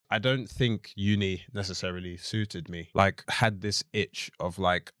I don't think uni necessarily suited me. Like, had this itch of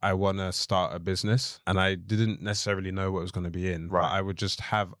like, I want to start a business, and I didn't necessarily know what it was going to be in. Right. But I would just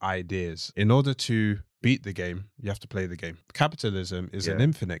have ideas. In order to beat the game, you have to play the game. Capitalism is an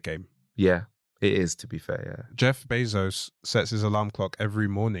infinite game. Yeah, it is, to be fair, yeah. Jeff Bezos sets his alarm clock every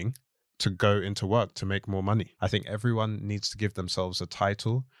morning to go into work to make more money. I think everyone needs to give themselves a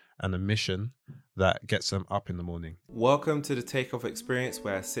title and a mission that gets them up in the morning. Welcome to the Takeoff Experience,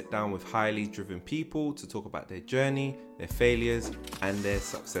 where I sit down with highly driven people to talk about their journey, their failures, and their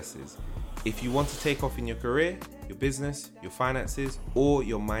successes. If you want to take off in your career, your business, your finances, or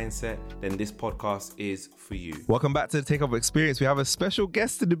your mindset, then this podcast is for you. Welcome back to the Takeoff Experience. We have a special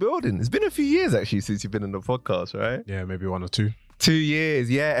guest in the building. It's been a few years, actually, since you've been on the podcast, right? Yeah, maybe 1 or 2. 2 years,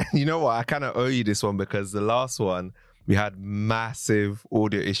 yeah. You know what? I kind of owe you this one because the last one, we had massive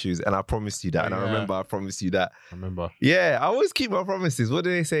audio issues, and I promised you that. And I remember I promised you that. I remember. Yeah, I always keep my promises. What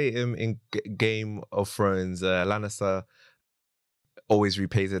do they say in Game of Thrones? Lannister always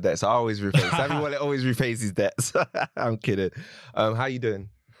repays his debts. I always repay. Everyone always repays his debts. I'm kidding. How you doing?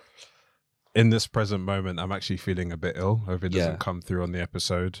 In this present moment, I'm actually feeling a bit ill. I hope it doesn't come through on the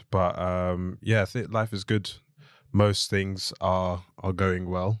episode. But I think life is good. Most things are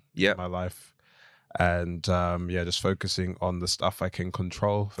going well in my life. And just focusing on the stuff I can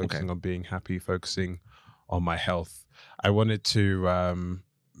control, focusing on being happy, focusing on my health. I wanted to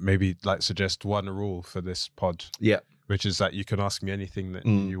maybe like suggest one rule for this pod. Yeah. Which is that you can ask me anything that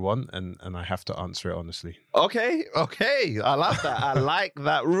you want, and I have to answer it honestly. Okay. I love that. I like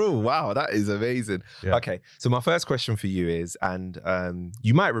that rule. Wow, that is amazing. Yeah. Okay, so my first question for you is, and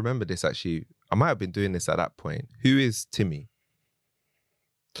you might remember this actually, I might have been doing this at that point. Who is Timi?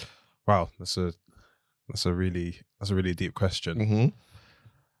 Wow, that's a really deep question. Mm-hmm.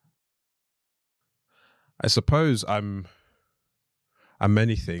 I suppose I'm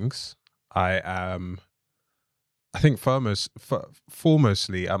many things. I think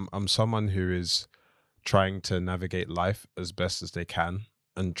foremostly, I'm someone who is trying to navigate life as best as they can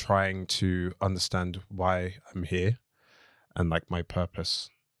and trying to understand why I'm here and like my purpose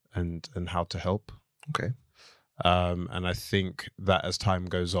and how to help. Okay. And I think that as time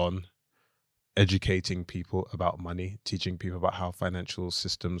goes on, educating people about money, teaching people about how financial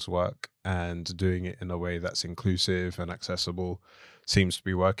systems work and doing it in a way that's inclusive and accessible seems to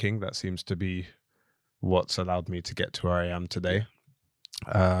be working. That seems to be what's allowed me to get to where I am today.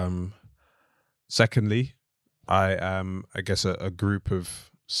 Secondly, I am, I guess, a group of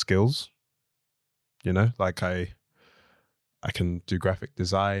skills. You know, like I can do graphic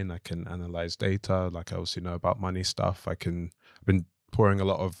design, I can analyze data, like I also know about money stuff. I've been pouring a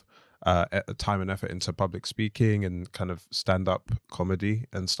lot of time and effort into public speaking and kind of stand-up comedy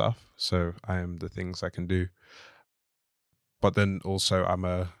and stuff. So I am the things I can do. But then also I'm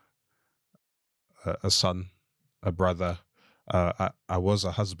a son, a brother. I was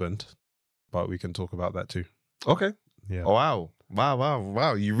a husband, but we can talk about that too. Okay. Yeah. Oh,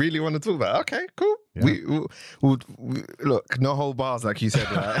 wow. You really want to talk about it? Okay, cool. Yeah. We look, no whole bars like you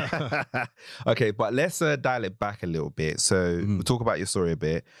said, right? Okay, but let's dial it back a little bit. So we'll talk about your story a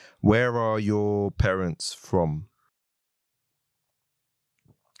bit. Where are your parents from?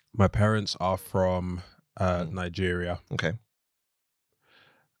 My parents are from Nigeria. Okay.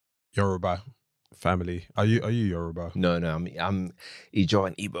 Yoruba family. Are you Yoruba? No, I'm Ijo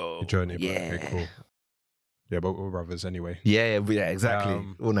and Igbo. Ijo and Igbo. Yeah. Okay, cool. Yeah, but we're brothers anyway. Yeah, exactly.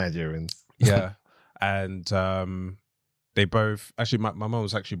 All Nigerians. Yeah. And they both, actually, my mum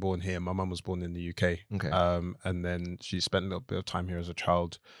was actually born here. My mum was born in the UK. Okay. And then she spent a little bit of time here as a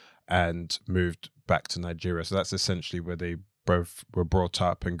child and moved back to Nigeria. So that's essentially where they both were brought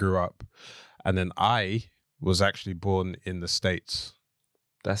up and grew up. And then I was actually born in the States.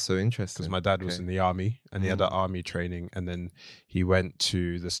 That's so interesting. Because my dad was in the army and he had an army training, and then he went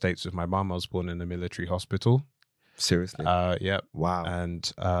to the States with my mum. I was born in a military hospital. Seriously? Yeah. Wow.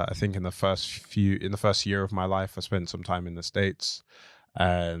 And I think in the first year of my life, I spent some time in the States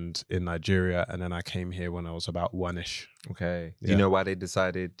and in Nigeria, and then I came here when I was about 1-ish. Okay. Do you know why they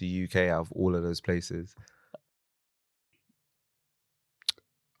decided the UK out of all of those places?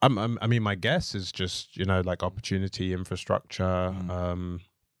 I mean, my guess is just, like opportunity, infrastructure.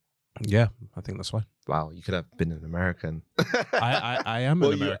 Yeah, I think that's why. Wow, you could have been an American. I am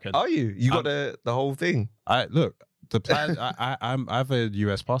an American. Are you? You got the whole thing. The plan. I have a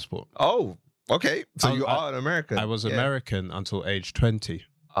US passport. Oh, okay. So you are an American. I was American until age 20.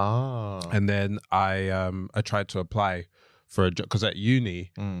 Ah. And then I tried to apply for a job, because at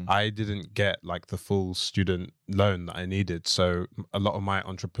uni I didn't get like the full student loan that I needed, so a lot of my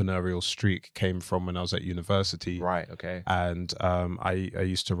entrepreneurial streak came from when I was at university. Right. Okay. And I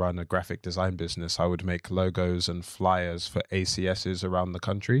used to run a graphic design business. I would make logos and flyers for ACSs around the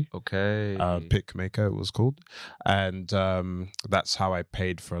country. Okay. Pick Maker it was called, and that's how I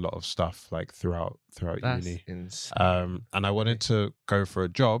paid for a lot of stuff like throughout That's uni. insane. And I wanted to go for a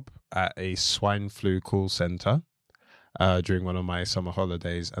job at a swine flu call center during one of my summer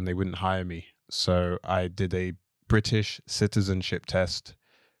holidays, and they wouldn't hire me. So I did a British citizenship test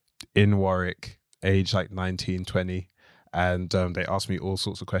in Warwick, age like 19, 20. And they asked me all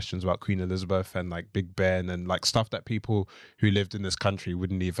sorts of questions about Queen Elizabeth and like Big Ben and like stuff that people who lived in this country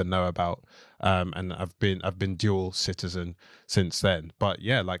wouldn't even know about. And I've been dual citizen since then. But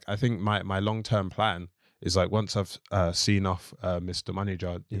yeah, like I think my long-term plan is like once I've seen off Mr.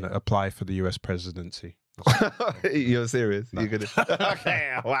 Moneyjar, you know, apply for the US presidency. You're serious? No. You're gonna?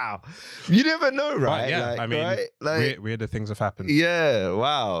 Okay, wow. You never know, right? But yeah, like, I mean, right? Like, weirder things have happened. Yeah,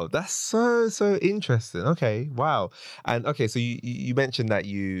 wow. That's so interesting. Okay, wow. And okay, so you mentioned that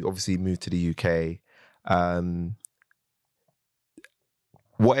you obviously moved to the UK.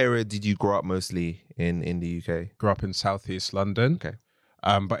 What area did you grow up mostly in the UK? Grew up in Southeast London. Okay.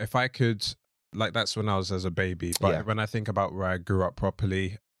 But if I could, like that's when I was as a baby. But when I think about where I grew up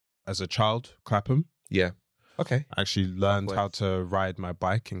properly as a child, Clapham. Yeah. Okay. I actually learned how to ride my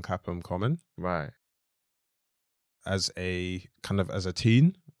bike in Clapham Common. Right. As a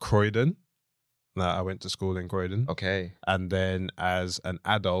teen, Croydon. I went to school in Croydon. Okay. And then as an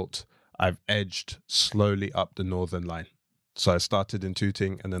adult, I've edged slowly up the Northern Line. So I started in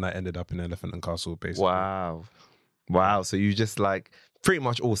Tooting and then I ended up in Elephant and Castle, basically. Wow. So you just like pretty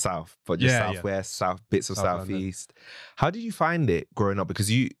much all south, but just southwest, south bits of southeast. London. How did you find it growing up? Because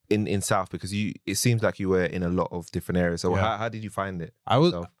you in south, because it seems like you were in a lot of different areas. So how did you find it? I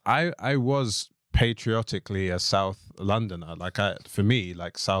was patriotically a South Londoner. For me,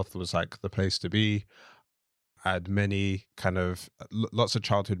 South was like the place to be. I had many lots of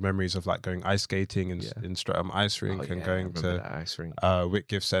childhood memories of like going ice skating in Streatham Ice Rink and going to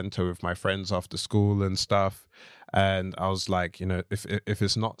Whitgift Centre with my friends after school and stuff. And I was like, if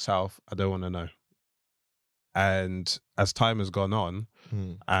it's not South, I don't want to know. And as time has gone on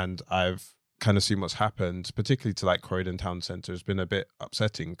and I've kind of seen what's happened, particularly to like Croydon Town Centre, has been a bit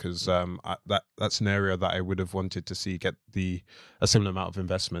upsetting because that's an area that I would have wanted to see get a similar amount of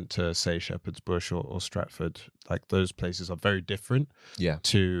investment to say Shepherd's Bush or Stratford. Like those places are very different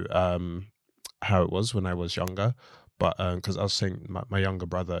to how it was when I was younger. But because I was saying my younger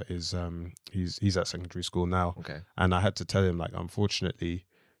brother is he's at secondary school now, and I had to tell him like unfortunately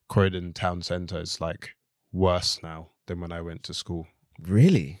Croydon Town Centre is like worse now than when I went to school.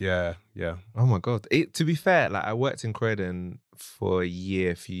 Really? Yeah. Oh my God. To be fair, like I worked in Croydon for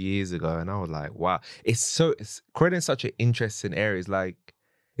a few years ago, and I was like, wow, Croydon's such an interesting area.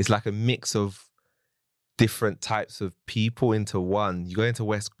 It's like a mix of different types of people into one. You go to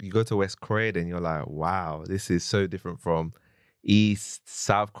West Croydon, you're like, wow, this is so different from East,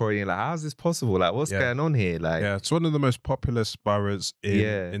 South Croydon. Like, how is this possible? Like, what's going on here? Like, it's one of the most populous boroughs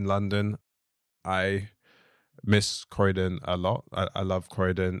in London. I miss Croydon a lot. I love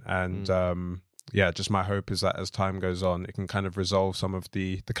Croydon, and just my hope is that as time goes on, it can kind of resolve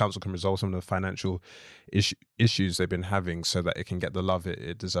the council can resolve some of the financial issues they've been having, so that it can get the love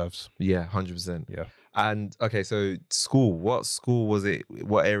it deserves. Yeah, 100%. Yeah. And okay, so school. What school was it?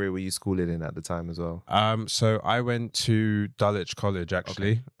 What area were you schooling in at the time as well? So I went to Dulwich College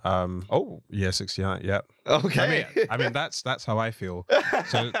actually. Okay. Year 69. Yeah. Okay. I mean that's how I feel.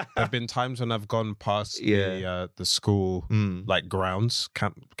 So there've been times when I've gone past the school like grounds,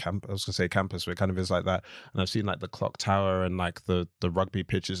 camp. I was gonna say campus, but it kind of is like that. And I've seen like the clock tower and like the rugby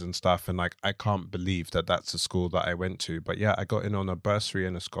pitches and stuff. And like I can't believe that that's the school that I went to. But yeah, I got in on a bursary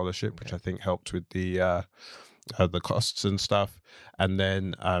and a scholarship, which I think helped with the costs and stuff. And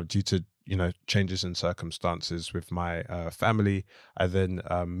then due to changes in circumstances with my family, I then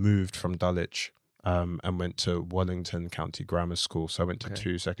moved from Dulwich and went to Wellington County Grammar School. So I went to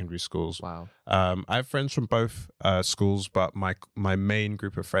two secondary schools. Wow. I have friends from both schools, but my main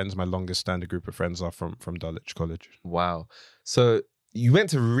group of friends, my longest standing group of friends, are from Dulwich College. Wow. So you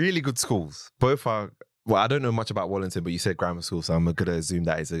went to really good schools. Both are. Well, I don't know much about Wellington, but you said grammar school, so I'm going to assume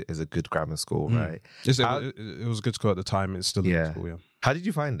that is a good grammar school, right? It was a good school at the time. It's still a good school, yeah. How did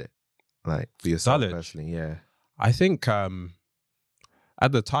you find it? Like, for yourself Dulwich, personally, yeah. I think at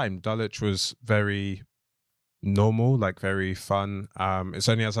the time, Dulwich was very normal, like very fun. It's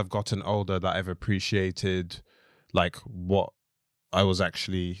only as I've gotten older that I've appreciated like what I was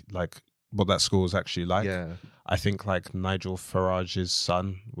actually like what that school was actually like. Yeah. I think like Nigel Farage's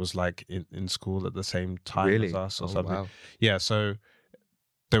son was like in school at the same time as us or something. Wow. Yeah, so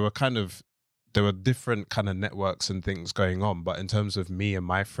there were different kind of networks and things going on, but in terms of me and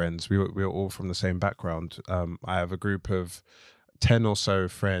my friends, we were all from the same background. I have a group of 10 or so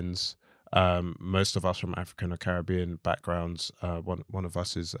friends, most of us from African or Caribbean backgrounds. One of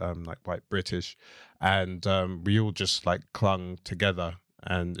us is like white British, and we all just like clung together.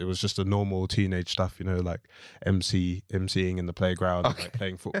 And it was just a normal teenage stuff, you know, like MCing in the playground, okay. Like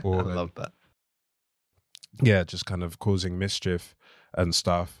playing football. I love that. Yeah, just kind of causing mischief and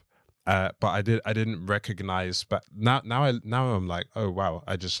stuff. But I didn't recognize. But now I'm like, oh wow,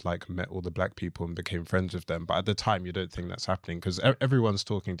 I just like met all the black people and became friends with them. But at the time, you don't think that's happening because everyone's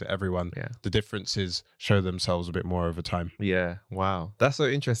talking to everyone. Yeah. The differences show themselves a bit more over time. Yeah, wow, that's so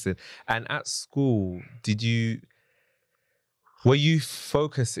interesting. And at school, were you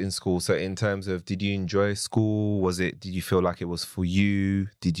focused in school? So in terms of, did you enjoy school? Did you feel like it was for you?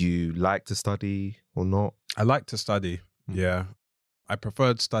 Did you like to study or not? I like to study. Yeah. I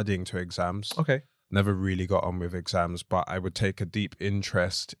preferred studying to exams. Okay. Never really got on with exams, but I would take a deep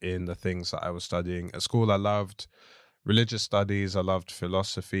interest in the things that I was studying. At school, I loved religious studies. I loved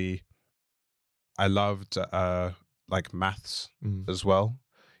philosophy. I loved like maths as well,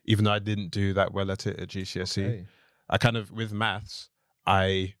 even though I didn't do that well at it at GCSE. Okay. I kind of, with maths,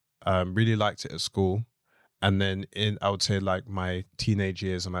 I really liked it at school. And then I would say like my teenage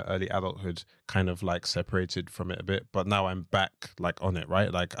years and my early adulthood kind of like separated from it a bit. But now I'm back like on it,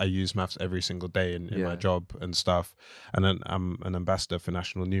 right? Like I use maths every single day in my job and stuff. And then I'm an ambassador for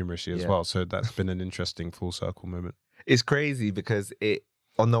National Numeracy as well. So that's been an interesting full circle moment. It's crazy because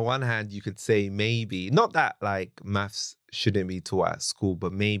on the one hand, you could say maybe, not that like maths shouldn't be taught at school,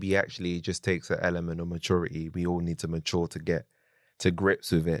 but maybe actually it just takes an element of maturity. We all need to mature to get to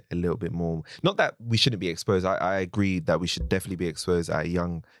grips with it a little bit more. Not that we shouldn't be exposed. I agree that we should definitely be exposed at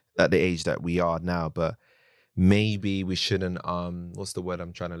the age that we are now, but maybe we shouldn't, what's the word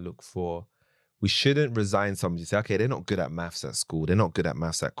I'm trying to look for? We shouldn't resign somebody to say, okay, they're not good at maths at school. They're not good at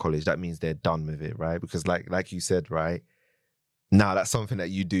maths at college. That means they're done with it, right? Because like you said, right? Now that's something that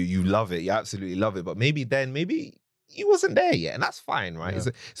you do. You love it. You absolutely love it. But maybe you wasn't there yet, and that's fine, right?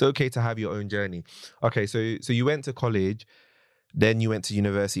 Yeah. It's okay to have your own journey. Okay, so you went to college, then you went to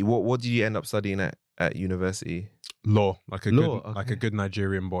university. What did you end up studying at university? Law, like a good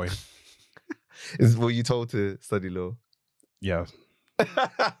Nigerian boy. Were you told to study law? Yeah.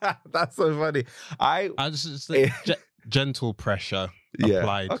 That's so funny. I just gentle pressure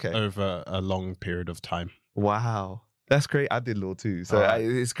applied over a long period of time. Wow. That's great. I did law too. So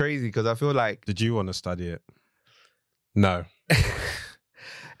it's crazy because I feel like... Did you want to study it? No.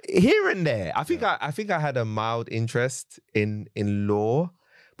 Here and there. I think I had a mild interest in law,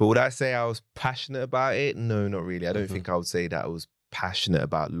 but would I say I was passionate about it? No, not really. I don't think I would say that I was passionate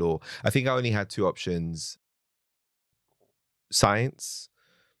about law. I think I only had two options. Science,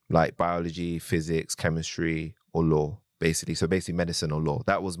 like biology, physics, chemistry, or law, basically. So basically medicine or law.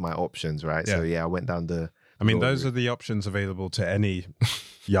 That was my options, right? Yeah. So I went down the... I mean, those are the options available to any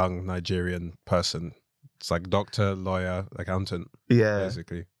young Nigerian person. It's like doctor, lawyer, accountant. Yeah.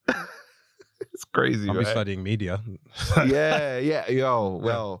 Basically. It's crazy, I'll right? be studying media. Yeah. Yo,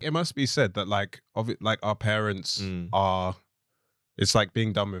 well. It must be said that like our parents are, it's like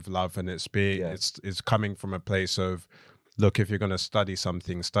being done with love, and it's coming from a place of, look, if you're going to study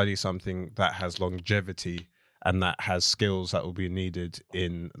something that has longevity and that has skills that will be needed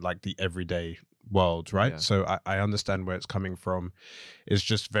in like the everyday world, right? Yeah. So I understand where it's coming from. It's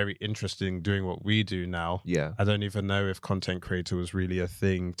just very interesting doing what we do now. Yeah. I don't even know if content creator was really a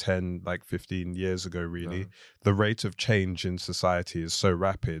thing 15 years ago, really. No. The rate of change in society is so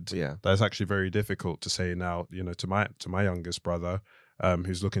rapid that it's actually very difficult to say now, you know, to my youngest brother,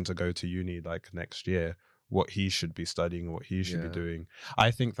 who's looking to go to uni like next year, what he should be studying, what he should be doing.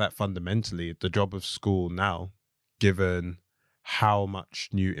 I think that fundamentally the job of school now, given how much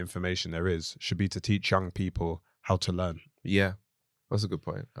new information there is, should be to teach young people how to learn. Yeah, that's a good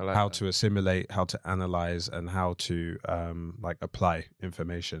point. I like how to assimilate, how to analyze, and how to like apply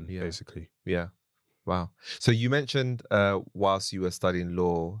information, basically. Yeah. Wow. So you mentioned whilst you were studying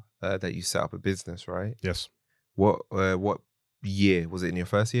law that you set up a business, right? Yes. What year? Was it in your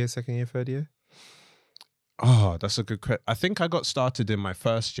first year, second year, third year? Oh, that's a good question. I think I got started in my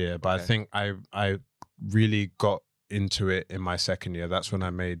first year, but I think I really got into it in my second year. That's when I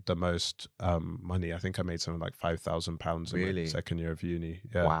made the most money. I think I made something like £5,000 in my second year of uni.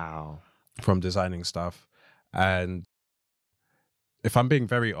 Yeah. Wow. From designing stuff. And if I'm being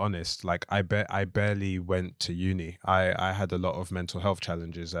very honest, like I barely went to uni. I had a lot of mental health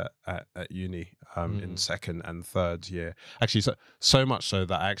challenges at uni in second and third year. Actually, so much so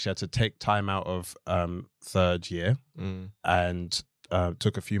that I actually had to take time out of third year and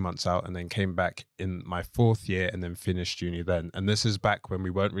took a few months out and then came back in my fourth year and then finished uni then. And this is back when we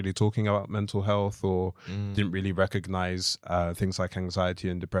weren't really talking about mental health or didn't really recognize things like anxiety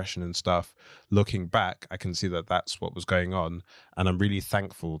and depression and stuff. Looking back, I can see that that's what was going on. And I'm really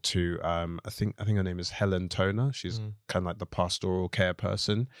thankful to, I think her name is Helen Toner. She's kind of like the pastoral care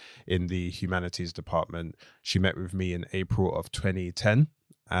person in the humanities department. She met with me in April of 2010.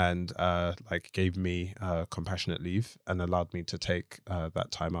 And like gave me compassionate leave and allowed me to take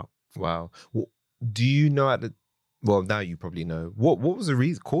that time out. Wow. Well, do you know well, now you probably know, what was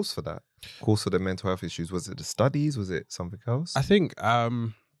the cause for that? Cause for the mental health issues? Was it the studies? Was it something else? I think, I'd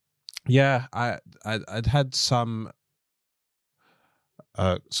had some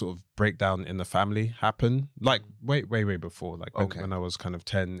sort of breakdown in the family happen, like way before, like when I was kind of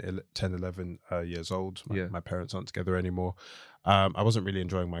 10, 11 years old. My parents aren't together anymore. I wasn't really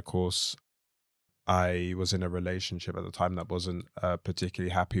enjoying my course. I was in a relationship at the time that wasn't a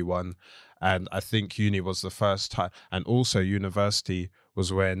particularly happy one. And I think uni was the first time, and also university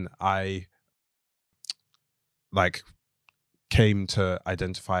was when I like came to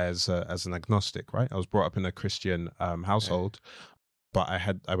identify as an agnostic, right? I was brought up in a Christian household, but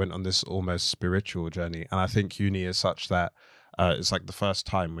I went on this almost spiritual journey. And I think uni is such that it's like the first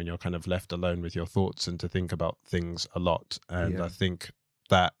time when you're kind of left alone with your thoughts and to think about things a lot. And I think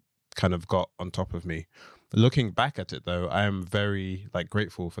that kind of got on top of me. Looking back at it though, I am very like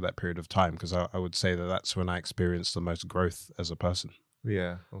grateful for that period of time, because I would say that that's when I experienced the most growth as a person.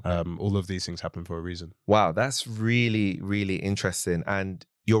 Yeah. Okay. All of these things happen for a reason. Wow, that's really, really interesting. And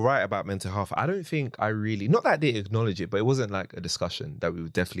you're right about mental health. I don't think not that I didn't acknowledge it, but it wasn't like a discussion that we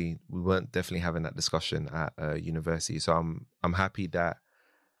weren't definitely having that discussion at university. So I'm happy that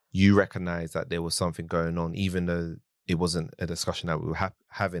you recognize that there was something going on, even though it wasn't a discussion that we were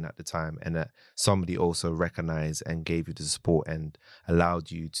having at the time, and that somebody also recognized and gave you the support and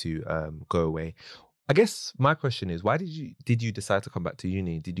allowed you to go away. I guess my question is, why did you decide to come back to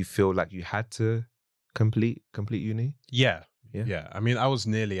uni? Did you feel like you had to complete uni? Yeah. I mean, I was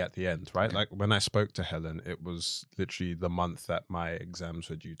nearly at the end, right? Okay. Like when I spoke to Helen, it was literally the month that my exams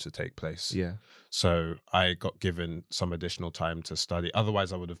were due to take place. Yeah. So I got given some additional time to study.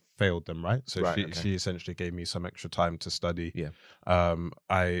 Otherwise, I would have failed them, right? So she essentially gave me some extra time to study. Yeah.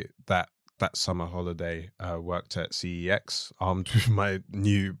 That summer holiday, worked at CEX, armed with my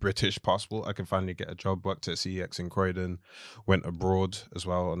new British passport. I could finally get a job, worked at CEX in Croydon, went abroad as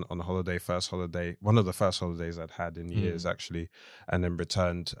well on a holiday, one of the first holidays I'd had in years actually, and then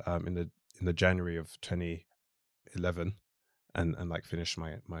returned in the January of 2011 and like finished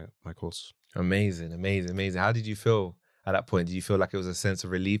my course. Amazing. How did you feel at that point? Did you feel like it was a sense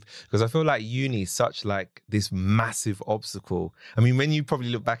of relief? Because I feel like uni is such like this massive obstacle. I mean, when you probably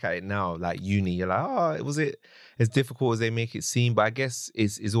look back at it now, like uni, you're like, was it as difficult as they make it seem? But I guess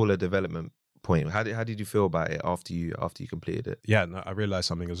it's all a development point. How did you feel about it after you completed it? Yeah, no, I realized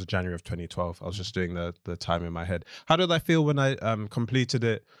something. It was January of 2012. I was just doing the time in my head. How did I feel when I completed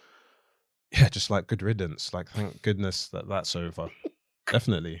it? Yeah, just like good riddance. Like, thank goodness that's over.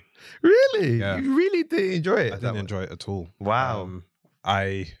 Definitely. Really? Yeah. You really did enjoy it? I didn't enjoy it at all. Wow.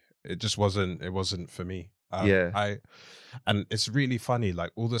 It wasn't for me. And it's really funny,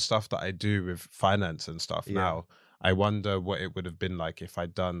 like all the stuff that I do with finance and stuff now, I wonder what it would have been like if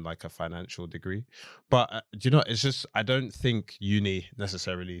I'd done like a financial degree. But it's just, I don't think uni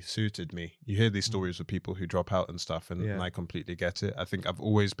necessarily suited me. You hear these stories of people who drop out and stuff, and I completely get it. I think I've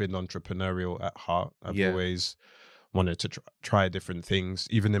always been entrepreneurial at heart. I've always wanted to try different things.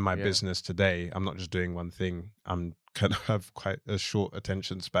 Even in my business today, I'm not just doing one thing. I'm kind of have quite a short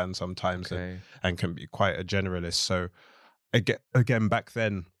attention span sometimes, and can be quite a generalist. So again, back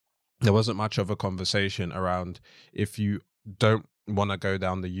then, there wasn't much of a conversation around, if you don't want to go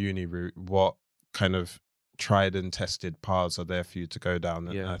down the uni route, what kind of tried and tested paths are there for you to go down?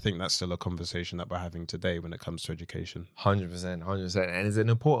 And I think that's still a conversation that we're having today when it comes to education. 100%. And it's an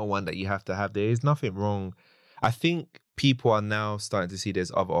important one that you have to have. There is nothing wrong. I think people are now starting to see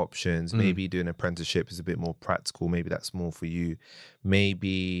there's other options. Maybe doing an apprenticeship is a bit more practical. Maybe that's more for you.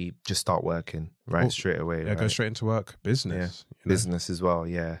 Maybe just start working straight away. Yeah, go straight into work. Business. Yeah. Business as well.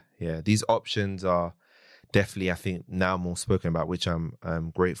 Yeah. These options are definitely, I think, now more spoken about, which I'm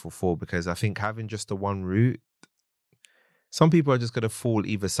grateful for, because I think having just the one route, some people are just going to fall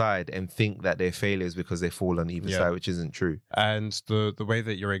either side and think that they're failures because they fall on either side, which isn't true. And the way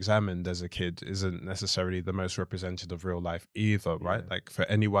that you're examined as a kid isn't necessarily the most representative of real life either, right? Like for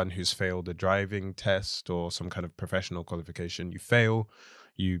anyone who's failed a driving test or some kind of professional qualification, you fail,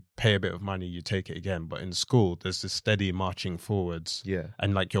 you pay a bit of money, you take it again. But in school, there's this steady marching forwards.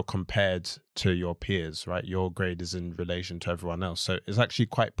 And like you're compared to your peers, right? Your grade is in relation to everyone else. So it's actually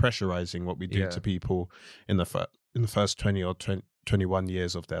quite pressurizing what we do to people in the first 20 or 21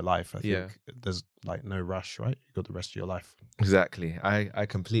 years of their life. I think there's like no rush, right? You got the rest of your life. Exactly. I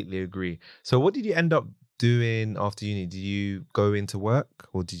completely agree. So what did you end up doing after uni? Did you go into work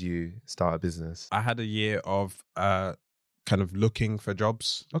or did you start a business? I had a year of kind of looking for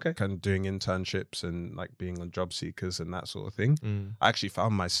jobs, kind of doing internships and like being on job seekers and that sort of thing. I actually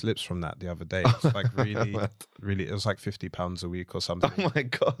found my slips from that the other day. It's like really, it was like £50 a week or something. Oh my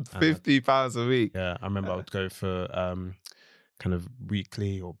God, £50 a week. Yeah, I remember I would go for kind of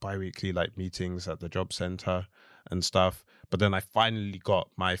weekly or bi-weekly like meetings at the job center and stuff. But then I finally got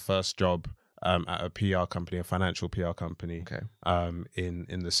my first job at a PR company, a financial PR company,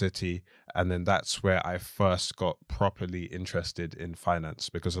 in the city. And then that's where I first got properly interested in finance,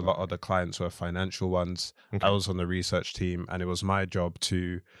 because a lot of the clients were financial ones. I was on the research team, and it was my job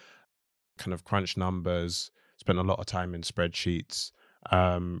to kind of crunch numbers, spend a lot of time in spreadsheets,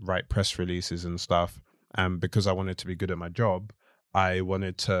 write press releases and stuff. And because I wanted to be good at my job, I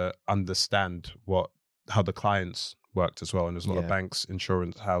wanted to understand how the clients worked as well. And there's a lot of banks,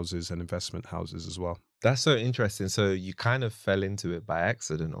 insurance houses and investment houses as well. That's so interesting. So you kind of fell into it by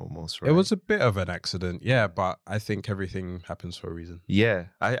accident almost, right? It was a bit of an accident, but I think everything happens for a reason. Yeah,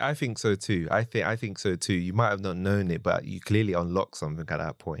 I think so too. I think so too. You might have not known it, but you clearly unlocked something at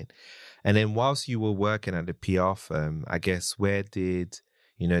that point. And then whilst you were working at the PR firm, I guess, where did,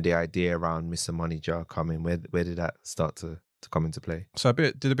 the idea around Mr. Money Jar come in? Where did that start to come into play? So I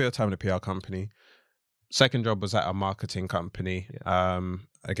did a bit of time in a PR company. Second job was at a marketing company,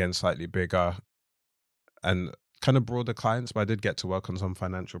 again, slightly bigger and kind of broader clients, but I did get to work on some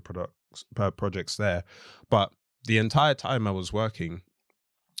financial projects there. But the entire time I was working,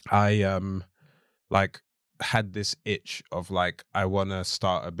 I had this itch of I want to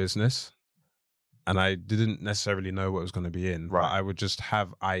start a business. And I didn't necessarily know what it was going to be in. Right. But I would just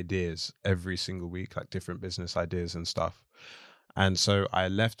have ideas every single week, like different business ideas and stuff. And so I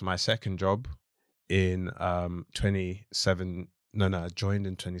left my second job in I joined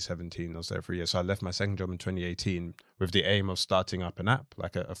in 2017. I was there for a year. So I left my second job in 2018 with the aim of starting up an app,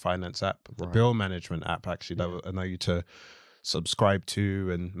 like a finance app, a bill management app, actually, that will allow you to subscribe to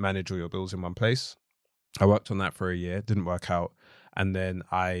and manage all your bills in one place. I worked on that for a year, didn't work out. And then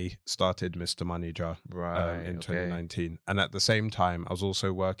I started Mr. Money Jar in 2019. And at the same time, I was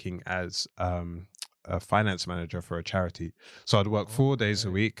also working as a finance manager for a charity. So I'd work 4 days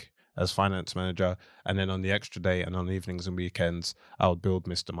a week as finance manager, and then on the extra day and on evenings and weekends, I would build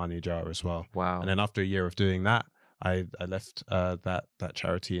Mr. Money Jar as well. Wow. And then after a year of doing that, I left that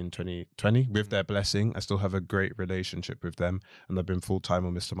charity in 2020 with their blessing. I still have a great relationship with them, and I've been full-time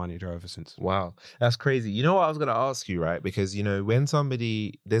on Mr. Money Jar ever since. Wow, that's crazy. You know what I was going to ask you, right? Because, when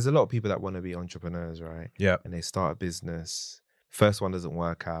there's a lot of people that want to be entrepreneurs, right? Yeah. And they start a business, first one doesn't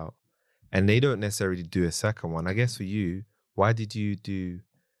work out, and they don't necessarily do a second one. I guess for you, why did you do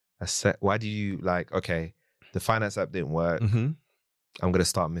why did you the finance app didn't work, I'm going to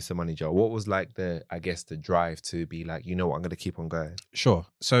start Mr. Money Jar? What was the drive to be I'm going to keep on going? Sure.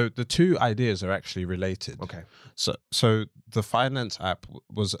 So the two ideas are actually related. Okay. So the finance app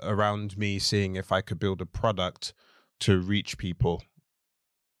was around me seeing if I could build a product to reach people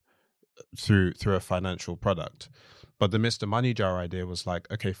through a financial product. But the Mr. Money Jar idea was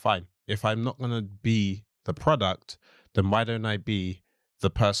okay, fine. If I'm not going to be the product, then why don't I be the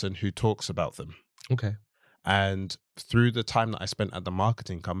person who talks about them? Okay. And through the time that I spent at the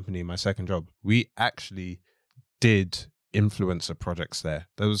marketing company, my second job, we actually did influencer projects there.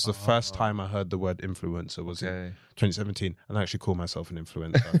 That was the first time I heard the word influencer was in 2017. And I actually call myself an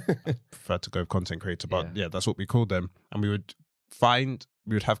influencer. I prefer to go content creator, but yeah, that's what we called them. And we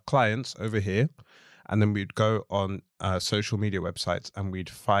would have clients over here, and then we'd go on social media websites and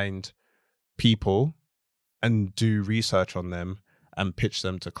we'd find people and do research on them and pitch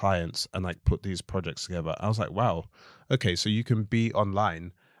them to clients and put these projects together. I was like, wow, okay, so you can be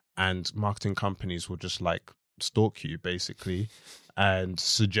online and marketing companies will just stalk you basically and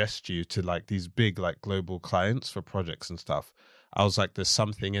suggest you to these big global clients for projects and stuff. I was like, there's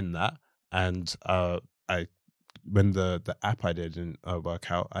something in that. And when the app I did didn't work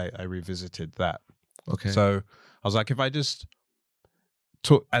out, I revisited that. Okay. So I was like, if I just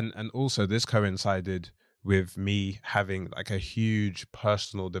took, and also this coincided with me having like a huge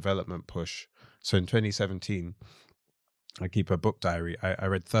personal development push. So in 2017, I keep a book diary. I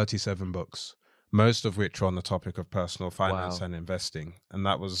read 37 books, most of which were on the topic of personal finance and investing. And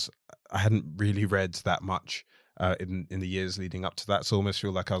I hadn't really read that much in the years leading up to that. So I almost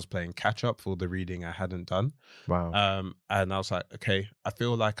feel like I was playing catch up for the reading I hadn't done. Wow. And I was like, okay, I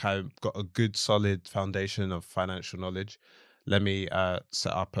feel like I've got a good solid foundation of financial knowledge. Let me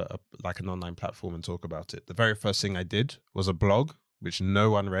set up like an online platform and talk about it. The very first thing I did was a blog, which no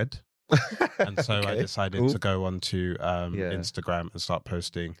one read. And so I decided to go on to Instagram and start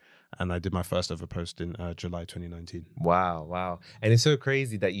posting. And I did my first ever post in July 2019. Wow. And it's so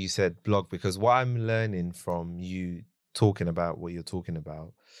crazy that you said blog, because what I'm learning from you talking about what you're talking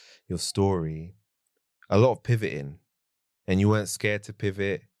about, your story, a lot of pivoting. And you weren't scared to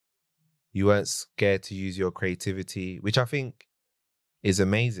pivot. You weren't scared to use your creativity, which I think is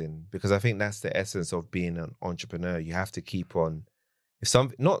amazing, because I think that's the essence of being an entrepreneur. You have to keep on. If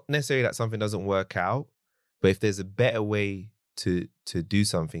something, not necessarily that something doesn't work out, but if there's a better way to do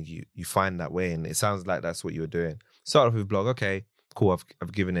something, you find that way. And it sounds like that's what you're doing. Start off with blog. Okay, cool.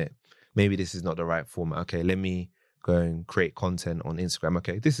 I've given it. Maybe this is not the right format. Okay, let me go and create content on Instagram.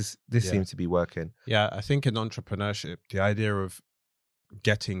 Okay, this seems to be working. Yeah, I think in entrepreneurship, the idea of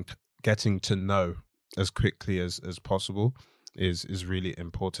getting to know as quickly as possible is really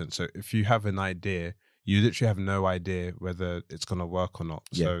important. So if you have an idea, you literally have no idea whether it's going to work or not.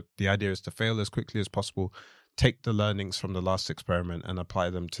 Yeah. So the idea is to fail as quickly as possible, take the learnings from the last experiment and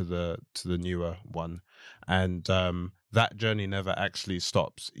apply them to the newer one. And that journey never actually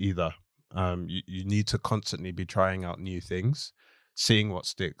stops either. You need to constantly be trying out new things, seeing what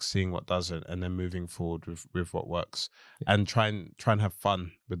sticks, seeing what doesn't, and then moving forward with what works. And try and have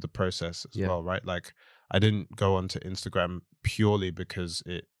fun with the process as well, right? Like, I didn't go onto Instagram purely because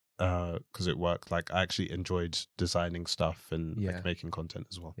it worked. Like, I actually enjoyed designing stuff and like, making content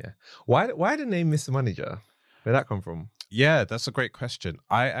as well. Yeah. Why the name Mr. Manager? Where'd that come from? Yeah, that's a great question.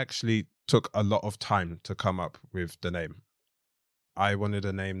 I actually took a lot of time to come up with the name. I wanted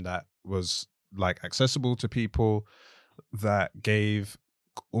a name that was like accessible to people, that gave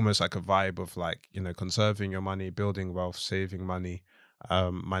almost like a vibe of like, you know, conserving your money, building wealth, saving money.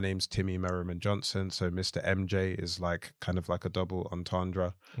 My name's Timi Merriman-Johnson, so Mr. MJ is like kind of like a double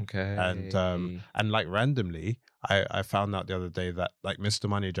entendre. Okay. And like randomly, I found out the other day that like Mr.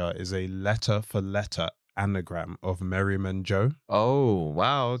 Moneyjar is a letter for letter anagram of Merriman Joe. Oh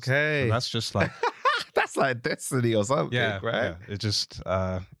wow! Okay, so that's just like that's like destiny or something, right? Yeah, it just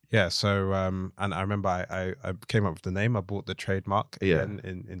So and I remember I came up with the name. I bought the trademark again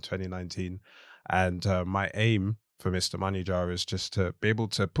in 2019, and my aim for Mr. Moneyjar is just to be able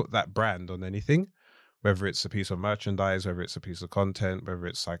to put that brand on anything, whether it's a piece of merchandise, whether it's a piece of content, whether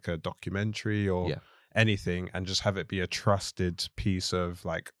it's like a documentary or anything, and just have it be a trusted piece of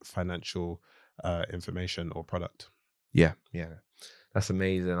like financial information or product. Yeah. That's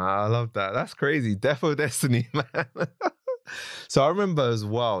amazing. I love that. That's crazy. Defo Destiny, man. So I remember as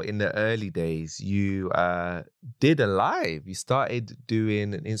well in the early days, you did a live. You started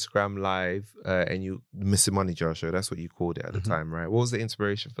doing an Instagram live and Mr. Moneyjar show. That's what you called it at the time, right? What was the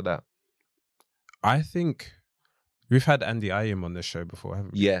inspiration for that? I think we've had Andy Ayim on this show before,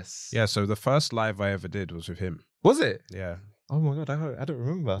 haven't we? Yes. Yeah, so the first live I ever did was with him. Was it? Yeah. Oh my God, I don't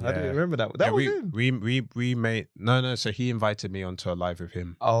remember. Yeah. I didn't remember that. That was him. We made no. So he invited me onto a live with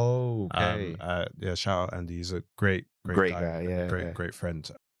him. Oh, okay. Shout out Andy. He's a great guy. Yeah, great friend.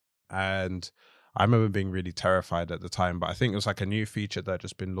 And I remember being really terrified at the time, but I think it was like a new feature that had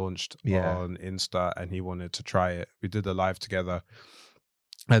just been launched on Insta, and he wanted to try it. We did a live together,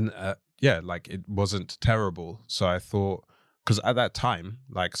 and like it wasn't terrible. So I thought, because at that time,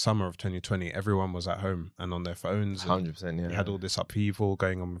 like summer of 2020, everyone was at home and on their phones. 100%, yeah. You had all this upheaval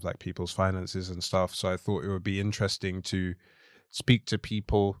going on with like people's finances and stuff. So I thought it would be interesting to speak to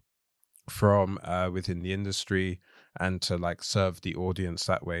people from within the industry and to like serve the audience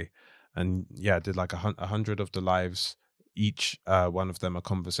that way. And I did like 100 of the lives, each one of them a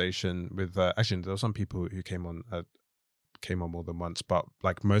conversation with, actually there were some people who came on more than once, but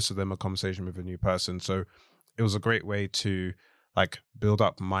like most of them a conversation with a new person. So it was a great way to like build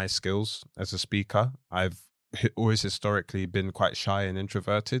up my skills as a speaker. I've always historically been quite shy and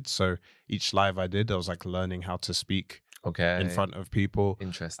introverted. So each live I did, I was like learning how to speak in front of people.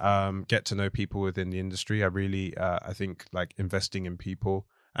 Interesting. Get to know people within the industry. I really, I think like investing in people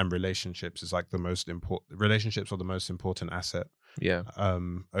and relationships is like the most important. Relationships are the most important asset. Yeah.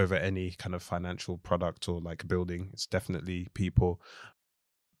 Over any kind of financial product or like building. It's definitely people.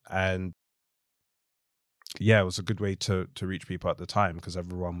 And it was a good way to reach people at the time because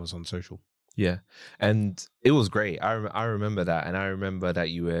everyone was on social. Yeah, and it was great. I remember that, and I remember that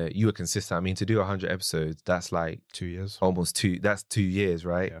you were consistent. I mean, to do 100 episodes, that's like 2 years, almost two. That's 2 years,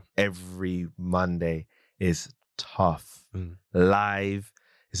 right? Yeah. Every Monday is tough. Live.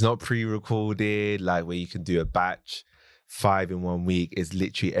 It's not pre-recorded, like where you can do a batch 5 in 1 week. It's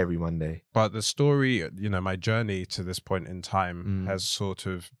literally every Monday. But the story, my journey to this point in time has sort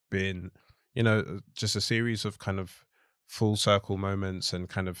of been, just a series of kind of full circle moments and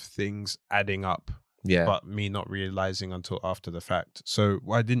kind of things adding up. Yeah. But me not realizing until after the fact. So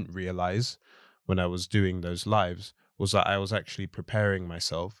what I didn't realize when I was doing those lives was that I was actually preparing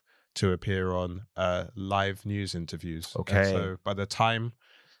myself to appear on live news interviews. Okay. And so by the time,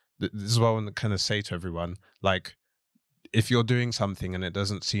 this is what I want to kind of say to everyone, like, if you're doing something and it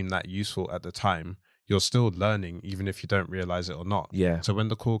doesn't seem that useful at the time, you're still learning, even if you don't realize it or not. Yeah. So when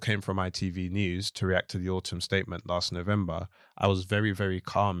the call came from ITV News to react to the autumn statement last November, I was very, very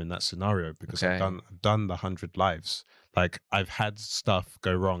calm in that scenario because I've done the 100 lives. Like, I've had stuff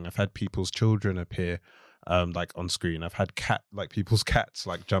go wrong. I've had people's children appear like on screen. I've had people's cats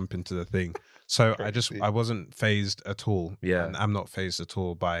like jump into the thing. So I wasn't phased at all. Yeah. And I'm not phased at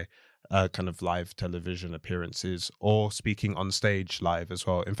all by kind of live television appearances or speaking on stage live as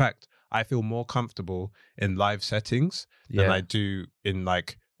well. In fact, I feel more comfortable in live settings than I do in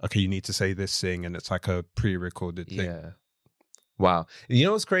like, okay, you need to say this thing and it's like a pre-recorded thing. Yeah. Wow. You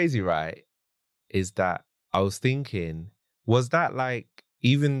know what's crazy, right? Is that I was thinking, was that like,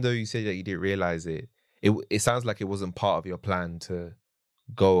 even though you said that you didn't realize it, it sounds like it wasn't part of your plan to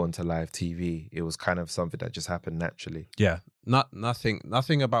go onto live TV. It was kind of something that just happened naturally. Yeah.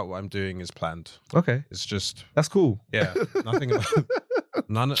 Nothing about what I'm doing is planned. Okay. It's just, that's cool. Yeah. Nothing about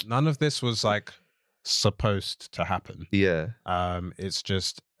none of this was like supposed to happen. Yeah. It's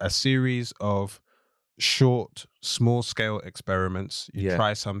just a series of short, small scale experiments. You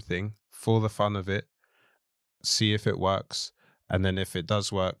try something for the fun of it, see if it works, and then if it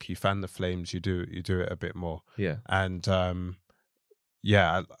does work, you fan the flames, you do it a bit more. Yeah. And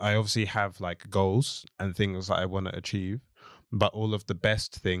I obviously have like goals and things that I want to achieve, but all of the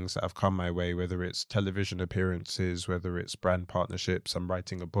best things that have come my way, whether it's television appearances, whether it's brand partnerships, I'm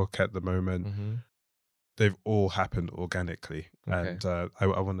writing a book at the moment, they've all happened organically. Okay. And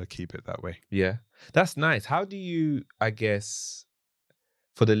I want to keep it that way. Yeah, that's nice. How do you, I guess,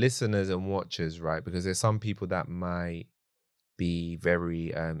 for the listeners and watchers, right? Because there's some people that might be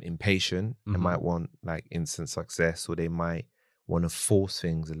very impatient and might want like instant success, or they might want to force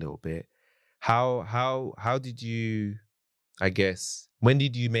things a little bit. How did you, I guess, when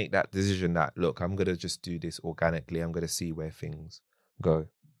did you make that decision that, look, I'm going to just do this organically, I'm going to see where things go?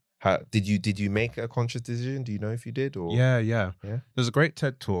 How did you make a conscious decision? Do you know if you did? Or Yeah. There's a great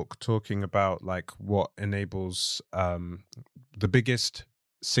TED talk talking about like what enables the biggest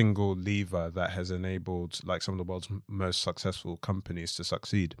single lever that has enabled like some of the world's most successful companies to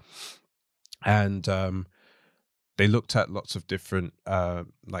succeed. And they looked at lots of different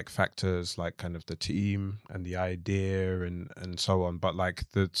like factors, like kind of the team and the idea and so on. But like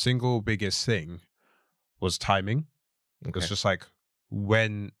the single biggest thing was timing. Okay. It's just like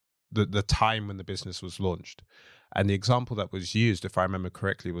when the time when the business was launched. And the example that was used, if I remember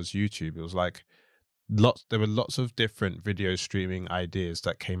correctly, was YouTube. It was like there were lots of different video streaming ideas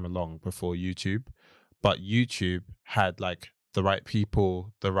that came along before YouTube, but YouTube had like the right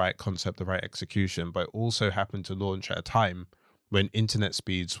people, the right concept, the right execution, but also happened to launch at a time when internet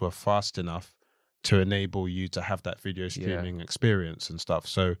speeds were fast enough to enable you to have that video streaming experience and stuff.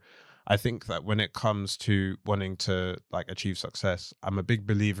 So I think that when it comes to wanting to like achieve success, I'm a big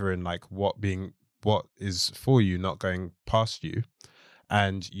believer in like what is for you, not going past you.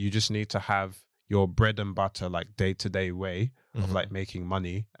 And you just need to have your bread and butter, like day-to-day way of like making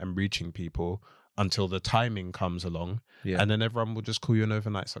money and reaching people until the timing comes along. Yeah. And then everyone will just call you an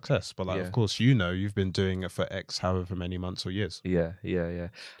overnight success. But like, of course, you've been doing it for X however many months or years. Yeah.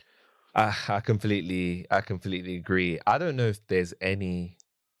 I completely agree. I don't know if there's any,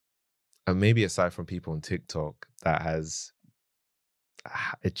 maybe aside from people on TikTok, that has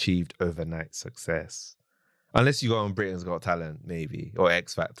achieved overnight success. Unless you go on Britain's Got Talent, maybe, or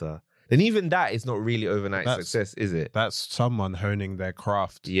X Factor. And even that is not really overnight success, is it? That's someone honing their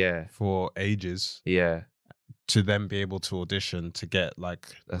craft for ages. Yeah. To then be able to audition to get like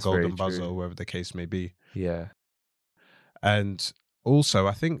a golden buzzer or whatever the case may be. Yeah. And also,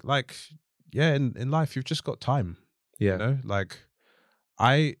 I think like, in life, you've just got time. Yeah. You know, like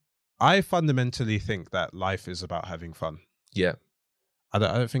I fundamentally think that life is about having fun. Yeah. I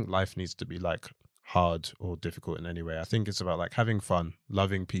don't think life needs to be like hard or difficult in any way. I think it's about like having fun,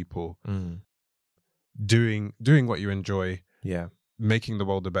 loving people, doing what you enjoy, making the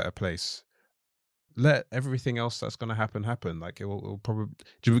world a better place. let everything else that's going to happen. Like it will probably,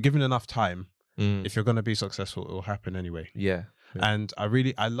 given enough time, if you're going to be successful, it will happen anyway. Yeah. And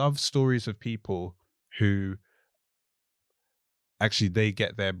I love stories of people who actually they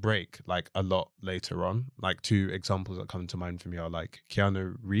get their break like a lot later on. Like 2 examples that come to mind for me are like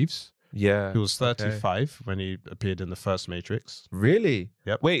Keanu Reeves. Yeah. He was 35 when he appeared in the first Matrix. Really?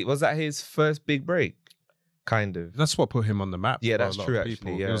 Yep. Wait, was that his first big break? Kind of. That's what put him on the map. Yeah, that's true,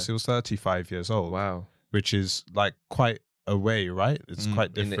 actually. Yeah. He was 35 years old. Wow. Which is like quite a way, right? It's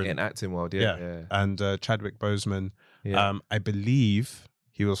quite different. In acting world, yeah. And Chadwick Boseman, I believe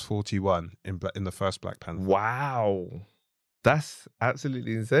he was 41 in the first Black Panther. Wow. That's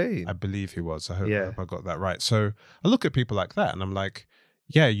absolutely insane. I believe he was. I hope I got that right. So I look at people like that and I'm like,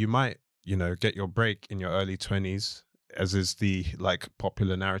 yeah, you might, get your break in your early 20s, as is the like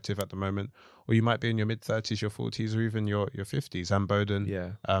popular narrative at the moment, or you might be in your mid-30s, your 40s, or even your 50s. Anne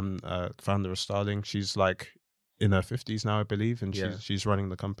Boden, founder of Starling, she's like in her 50s now, I believe, and she's running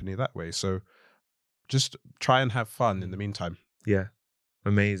the company that way. So just try and have fun in the meantime. Yeah.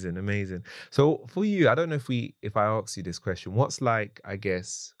 Amazing. So for you, I don't know if I ask you this question, what's like, I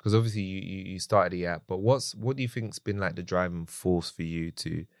guess, because obviously you started the app, but what do you think's been like the driving force for you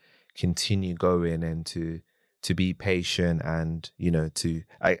to continue going and to be patient and, to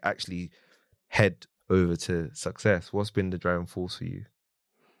actually head over to success? What's been the driving force for you?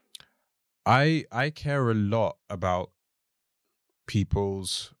 I care a lot about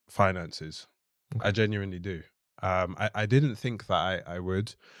people's finances. Okay. I genuinely do. I didn't think that I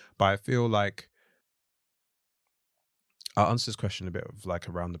would, but I feel like I'll answer this question a bit of like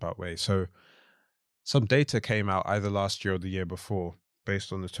a roundabout way. So some data came out either last year or the year before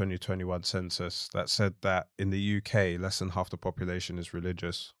based on the 2021 census that said that in the UK, less than half the population is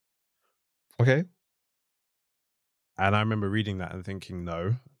religious. Okay. And I remember reading that and thinking,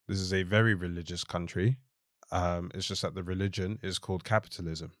 no, this is a very religious country. It's just that the religion is called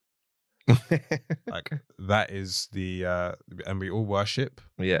capitalism. Like that is the and we all worship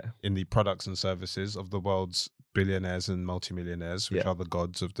in the products and services of the world's billionaires and multimillionaires, which are the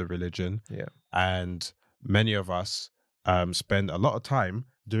gods of the religion. And many of us spend a lot of time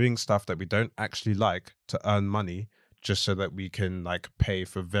doing stuff that we don't actually like to earn money, just so that we can like pay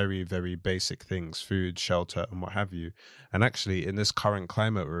for very, very basic things, food, shelter, and what have you. And actually, in this current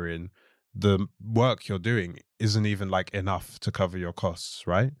climate we're in, the work you're doing isn't even like enough to cover your costs,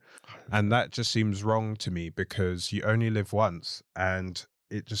 right? And that just seems wrong to me, because you only live once, and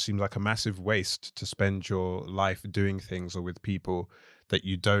it just seems like a massive waste to spend your life doing things or with people that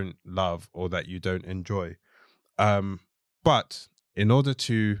you don't love or that you don't enjoy. But in order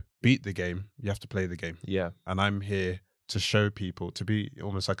to beat the game, you have to play the game. Yeah. And I'm here to show people, to be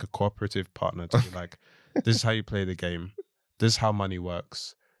almost like a cooperative partner, to be like, this is how you play the game. This is how money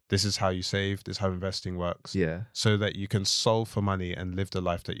works. This is how you save. This is how investing works. Yeah. So that you can solve for money and live the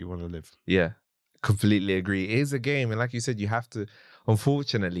life that you want to live. Yeah. Completely agree. It is a game. And like you said,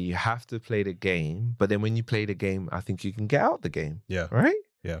 unfortunately, you have to play the game. But then when you play the game, I think you can get out the game. Yeah. Right?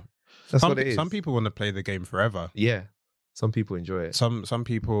 Yeah. That's what it is. Some people want to play the game forever. Yeah. Some people enjoy it. Some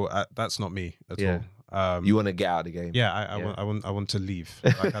people, that's not me at all. You want to get out of the game. Yeah. I want to leave.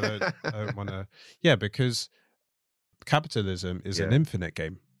 Like I don't want to. Yeah, because capitalism is an infinite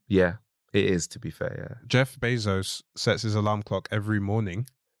game. Yeah, it is, to be fair, yeah. Jeff Bezos sets his alarm clock every morning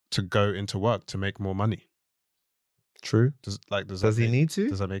to go into work to make more money. True. Does he need to?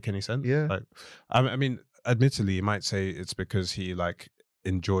 Does that make any sense? Yeah. Like, I mean, admittedly, you might say it's because he like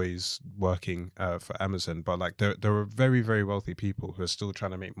enjoys working for Amazon, but like there are very, very wealthy people who are still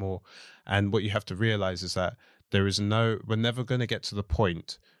trying to make more. And what you have to realize is that we're never going to get to the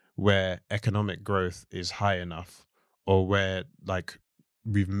point where economic growth is high enough, or where like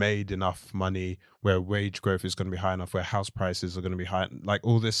we've made enough money, where wage growth is going to be high enough, where house prices are going to be high. Like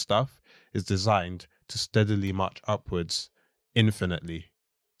all this stuff is designed to steadily march upwards infinitely.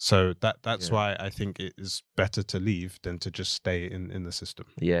 So that's why I think it is better to leave than to just stay in the system.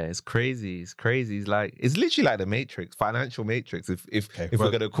 Yeah, it's crazy. It's literally like the Matrix, financial Matrix, if we're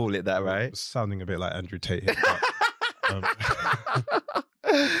going to call it that, right? Sounding a bit like Andrew Tate here,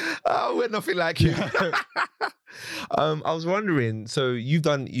 oh, we're nothing like you. I was wondering, so you've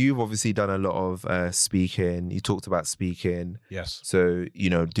obviously done a lot of speaking. You talked about speaking. Yes. So,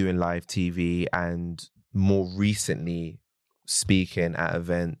 doing live TV, and more recently speaking at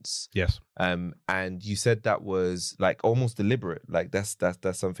events. Yes. And you said that was like almost deliberate. Like that's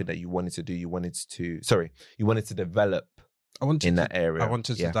something that you wanted to do. You wanted to develop in that area. I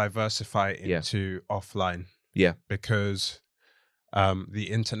wanted to diversify into offline. Yeah. Because the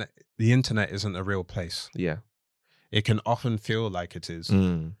internet isn't a real place. Yeah. It can often feel like it is.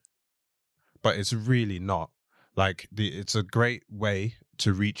 but it's really not. Like it's a great way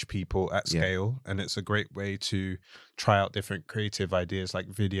to reach people at scale, and it's a great way to try out different creative ideas like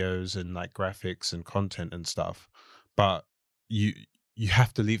videos and like graphics and content and stuff. But you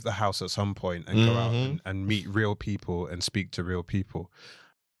have to leave the house at some point and go out and meet real people and speak to real people.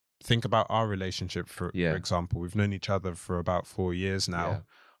 Think about our relationship, for example. We've known each other for about 4 years now. Yeah.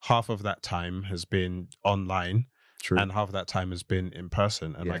 Half of that time has been online. True. And half of that time has been in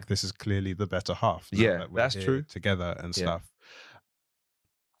person. And like, this is clearly the better half. That's true. Together and stuff.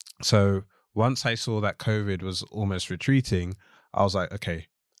 So once I saw that COVID was almost retreating, I was like, okay,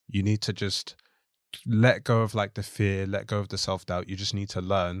 you need to just let go of like the fear, let go of the self-doubt. You just need to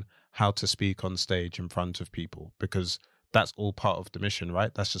learn how to speak on stage in front of people, because that's all part of the mission,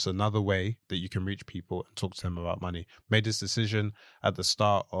 right? That's just another way that you can reach people and talk to them about money. Made this decision at the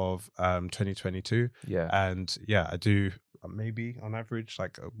start of 2022. Yeah. And I do maybe on average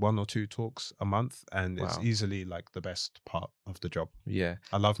like 1 or 2 talks a month, and it's easily like the best part of the job. Yeah.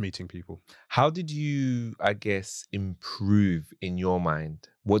 I love meeting people. How did you, I guess, improve in your mind?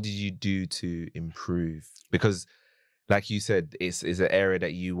 What did you do to improve? Because like you said, it's an area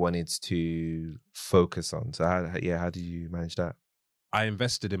that you wanted to focus on. So how did you manage that? I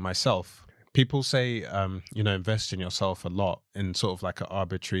invested in myself. People say, invest in yourself a lot in sort of like an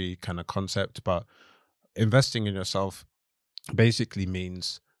arbitrary kind of concept, but investing in yourself basically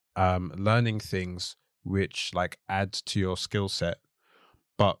means learning things which like add to your skill set.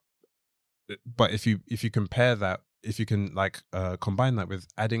 But if you compare that, if you can like combine that with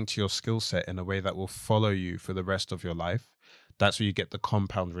adding to your skill set in a way that will follow you for the rest of your life, that's where you get the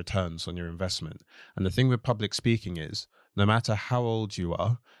compound returns on your investment. And the thing with public speaking is, no matter how old you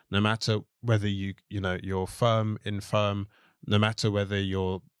are, no matter whether you're infirm, no matter whether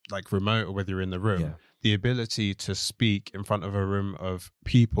you're like remote or whether you're in the room, the ability to speak in front of a room of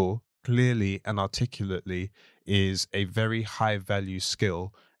people clearly and articulately is a very high value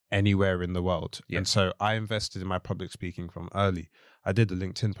skill anywhere in the world. And so I invested in my public speaking from early. I did a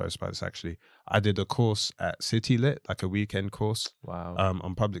LinkedIn post about this actually. I did a course at City Lit, like a weekend course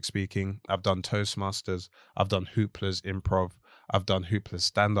on public speaking. I've done Toastmasters. I've done Hoopla's improv. I've done Hoopla's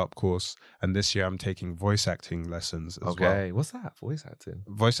stand-up course. And this year I'm taking voice acting lessons as well. Okay, what's that? Voice acting?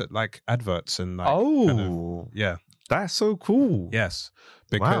 Like adverts and like That's so cool. Yes,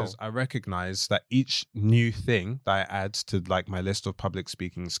 because I recognize that each new thing that I add to like my list of public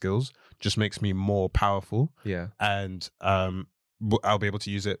speaking skills just makes me more powerful. Yeah. And I'll be able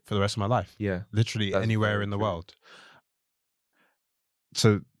to use it for the rest of my life. Yeah. Literally anywhere in the world.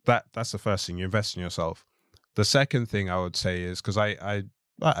 So that's the first thing, you invest in yourself. The second thing I would say is, because I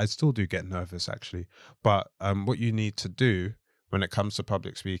still do get nervous actually, but what you need to do when it comes to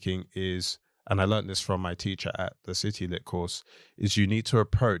public speaking is, and I learned this from my teacher at the City Lit course, is you need to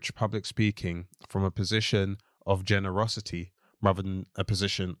approach public speaking from a position of generosity rather than a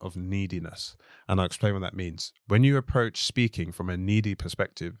position of neediness. And I'll explain what that means. When you approach speaking from a needy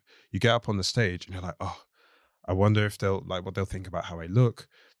perspective, you get up on the stage and you're like, oh, I wonder if what they'll think about how I look.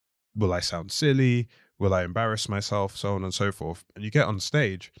 Will I sound silly? Will I embarrass myself? So on and so forth. And you get on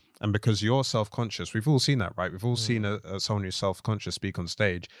stage, and because you're self-conscious, we've all seen that, right? We've all seen someone who's self-conscious speak on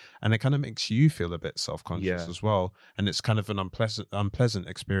stage, and it kind of makes you feel a bit self-conscious as well. And it's kind of an unpleasant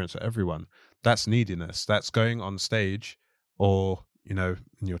experience for everyone. That's neediness. That's going on stage or, in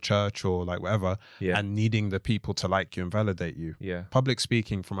your church or like whatever, and needing the people to like you and validate you. Yeah. Public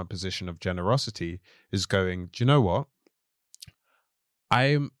speaking from a position of generosity is going, do you know what?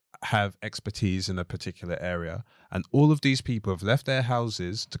 I have expertise in a particular area, and all of these people have left their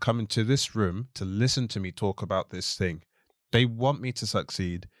houses to come into this room to listen to me talk about this thing. They want me to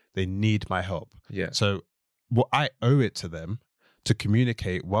succeed. They need my help. Yeah. So what I owe it to them to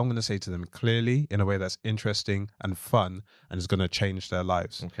communicate what I'm going to say to them clearly in a way that's interesting and fun and is going to change their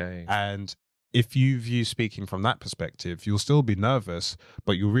lives. Okay. And if you view speaking from that perspective, you'll still be nervous,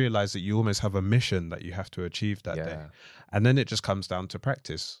 but you'll realize that you almost have a mission that you have to achieve that day. And then it just comes down to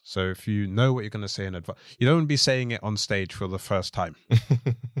practice. So if you know what you're going to say in advance, you don't want to be saying it on stage for the first time. You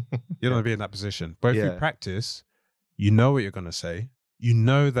don't want to be in that position. But if you practice, you know what you're going to say. You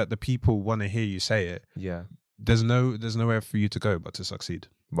know that the people want to hear you say it. Yeah. There's nowhere for you to go but to succeed.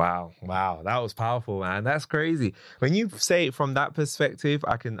 Wow. That was powerful, man. That's crazy. When you say it from that perspective,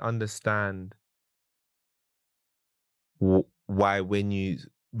 I can understand why when you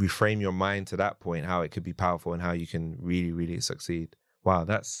reframe your mind to that point, how it could be powerful and how you can really, really succeed. Wow,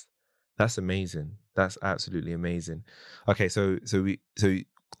 that's amazing. That's absolutely amazing. Okay, so we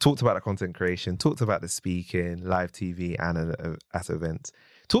talked about the content creation, talked about the speaking, live TV, and at events.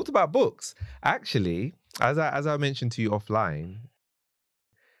 Talked about books. Actually, as I mentioned to you offline,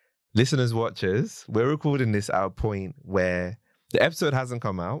 listeners, watchers, we're recording this at a point where the episode hasn't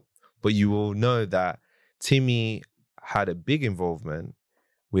come out, but you will know that Timi had a big involvement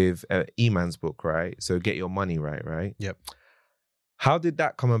with E-Man's book, right? So Get Your Money Right, right? Yep. How did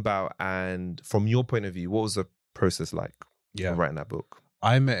that come about? And from your point of view, what was the process like of writing that book?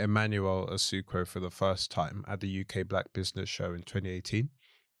 I met Emmanuel Asukwo for the first time at the UK Black Business Show in 2018.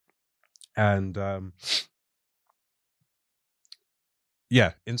 And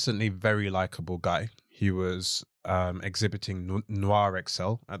instantly very likable guy. He was exhibiting Noir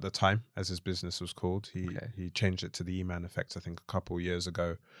Excel at the time, as his business was called. He changed it to the E-Man Effect, I think, a couple of years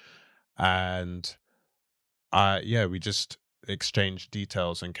ago. And we just exchanged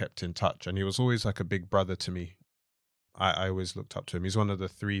details and kept in touch. And he was always like a big brother to me. I always looked up to him. He's one of the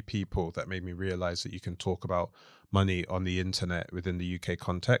 3 people that made me realize that you can talk about money on the internet within the UK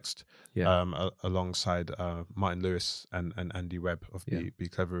context, alongside Martin Lewis and Andy Webb of Be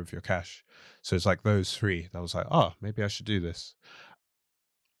Clever With Your Cash. So it's like those 3 that was like, maybe I should do this.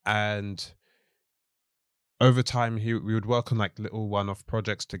 And over time, we would work on like little one-off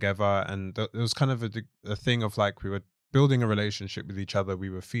projects together. And it was kind of a thing of like, we were building a relationship with each other. We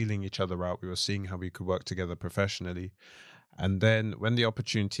were feeling each other out. We were seeing how we could work together professionally. And then when the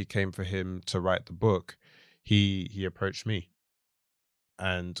opportunity came for him to write the book, he approached me.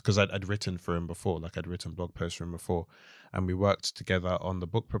 And because I'd written for him before, like I'd written blog posts for him before, and we worked together on the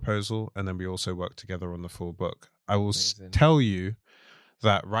book proposal. And then we also worked together on the full book. I will tell you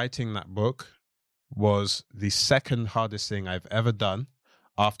that writing that book was the second hardest thing I've ever done.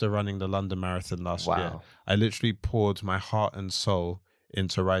 After running the London Marathon last year, I literally poured my heart and soul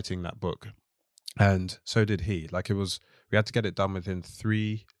into writing that book. And so did he. Like we had to get it done within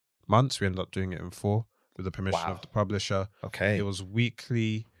 3 months. We ended up doing it in 4 with the permission of the publisher. Okay. It was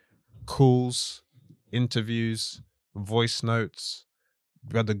weekly calls, interviews, voice notes.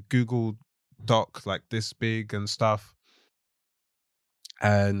 We had a Google Doc like this big and stuff.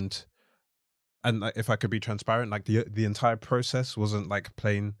 And if I could be transparent, like the entire process wasn't like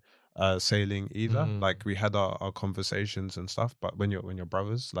plain sailing either. Like we had our conversations and stuff, but when you're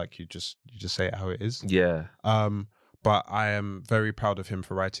brothers, like you just say it how it is. Yeah. But I am very proud of him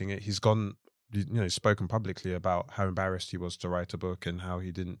for writing it. He's spoken publicly about how embarrassed he was to write a book and how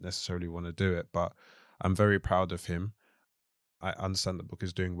he didn't necessarily want to do it. But I'm very proud of him. I understand the book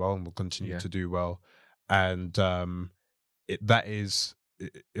is doing well and will continue to do well. And it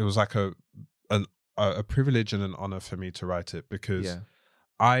was like a privilege and an honor for me to write it, because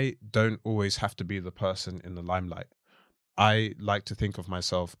I don't always have to be the person in the limelight. I like to think of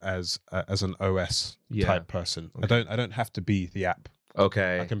myself as an OS type person. Okay. I don't have to be the app.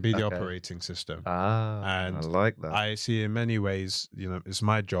 Okay. I can be the operating system. And I like that. I see in many ways, it's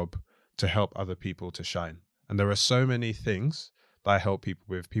my job to help other people to shine. And there are so many things that I help people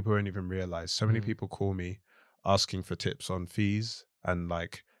with. People don't even realize. So many people call me asking for tips on fees and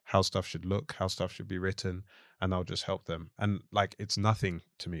like how stuff should look, how stuff should be written, and I'll just help them. And like, it's nothing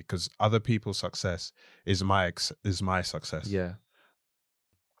to me because other people's success is my success. Yeah.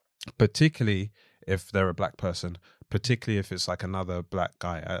 Particularly if they're a black person, particularly if it's like another black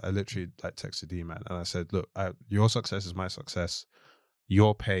guy. I literally like texted E-Man and I said, look, your success is my success.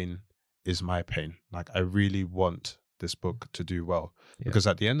 Your pain is my pain. Like, I really want this book to do well, because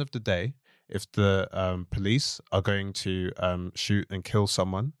at the end of the day, if the police are going to shoot and kill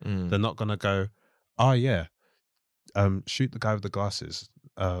someone, they're not going to go, shoot the guy with the glasses,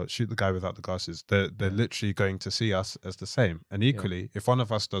 shoot the guy without the glasses. They're literally going to see us as the same. And equally, if one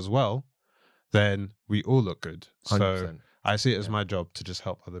of us does well, then we all look good. 100%. So I see it as my job to just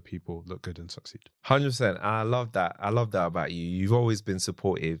help other people look good and succeed. 100%. I love that. I love that about you. You've always been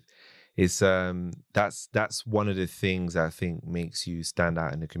supportive. It's that's one of the things I think makes you stand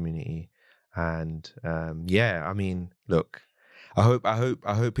out in the community. And I mean, look, I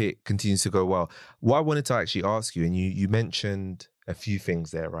hope it continues to go well. What I wanted to actually ask you, and you mentioned a few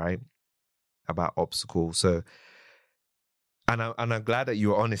things there, right, about obstacles. So, and I'm glad that you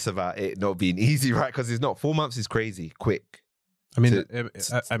were honest about it not being easy, right? Because it's not. 4 months is crazy quick. I mean,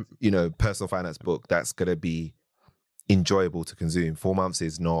 personal finance book that's gonna be enjoyable to consume. 4 months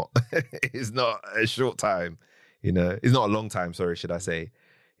is not is not a short time. It's not a long time. Sorry, should I say?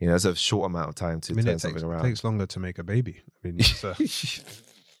 It's a short amount of time to turn something around. It takes longer to make a baby. I mean,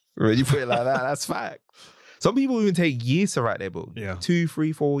 when you put it like that, that's fact. Some people even take years to write their book. Yeah. 2,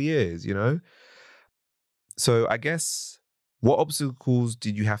 3, 4 years, So I guess, what obstacles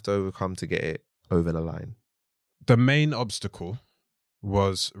did you have to overcome to get it over the line? The main obstacle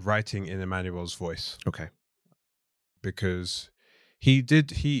was writing in Emmanuel's voice. Okay. Because he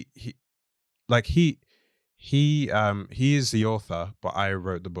He is the author, but I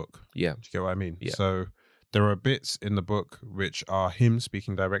wrote the book. Yeah. Do you get what I mean? Yeah. So there are bits in the book which are him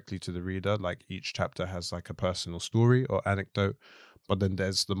speaking directly to the reader, like each chapter has like a personal story or anecdote. But then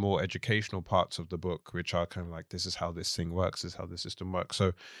there's the more educational parts of the book, which are kind of like, this is how this thing works, this is how the system works.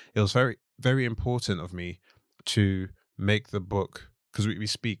 So it was very, very important of me to make the book, because we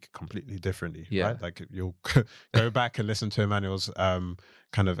speak completely differently, right? Like you'll go back and listen to Emmanuel's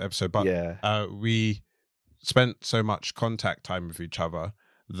kind of episode. But we spent so much contact time with each other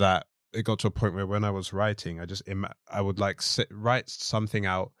that it got to a point where when I was writing, I would like write something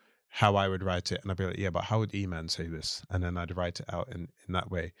out how I would write it, and I'd be like, yeah, but how would E-Man say this? And then I'd write it out in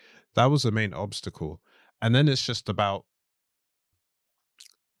that way. That was the main obstacle. And then it's just about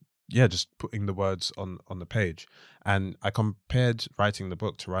just putting the words on the page. And I compared writing the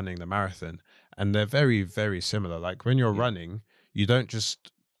book to running the marathon, and they're very, very similar. Like when you're running, you don't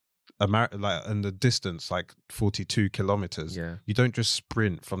just like in the distance, like 42 kilometers, you don't just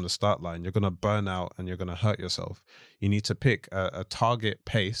sprint from the start line. You're going to burn out and you're going to hurt yourself. You need to pick a target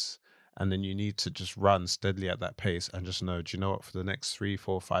pace, and then you need to just run steadily at that pace and just know, do you know what, for the next 3,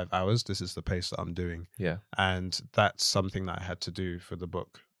 4, 5 hours, this is the pace that I'm doing. And that's something that I had to do for the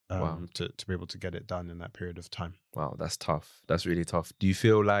book. To be able to get it done in that period of time. Wow, that's tough. That's really tough. Do you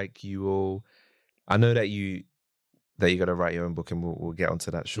feel like you will? I know that you're gonna write your own book, and we'll get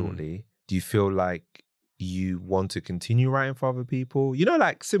onto that shortly. Do you feel like you want to continue writing for other people? You know,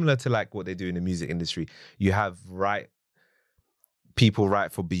 like similar to like what they do in the music industry. You have people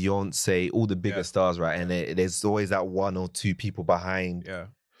write for Beyonce, all the bigger stars, right? And there's always that 1 or 2 people behind.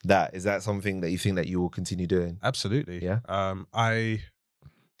 That is that something that you think that you will continue doing? Absolutely. Yeah.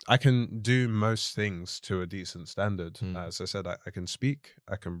 I can do most things to a decent standard. As I said, I can speak,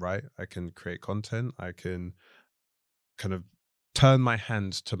 I can write, I can create content, I can kind of turn my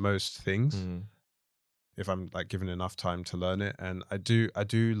hand to most things if I'm like given enough time to learn it. And I do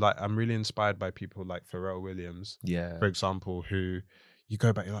like, I'm really inspired by people like Pharrell Williams, for example, who you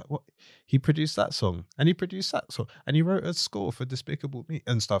go back, you're like, what? He produced that song, and he produced that song, and he wrote a score for Despicable Me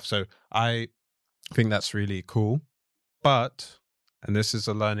and stuff. So I think that's really cool. But, and this is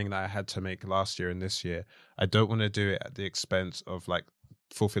a learning that I had to make last year and this year, I don't want to do it at the expense of like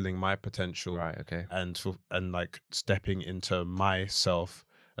fulfilling my potential, and like stepping into myself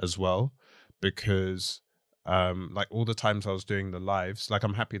as well, because like all the times I was doing the lives, like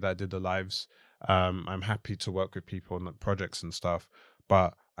I'm happy that I did the lives, I'm happy to work with people on the projects and stuff,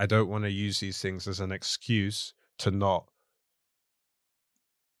 but I don't want to use these things as an excuse to not,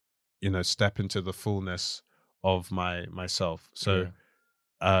 step into the fullness of myself. So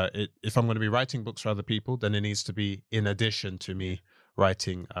if I'm going to be writing books for other people, then it needs to be in addition to me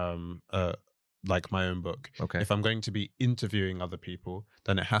writing like my own book. If I'm going to be interviewing other people,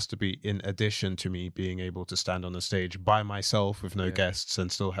 then it has to be in addition to me being able to stand on the stage by myself with no guests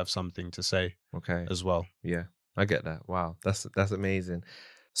and still have something to say as well. Yeah, I get that. Wow, that's amazing.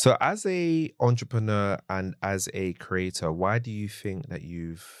 So as a entrepreneur and as a creator, why do you think that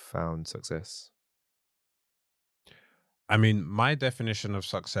you've found success? I mean, my definition of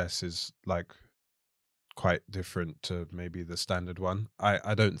success is like quite different to maybe the standard one.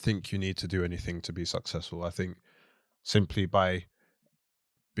 I don't think you need to do anything to be successful. I think simply by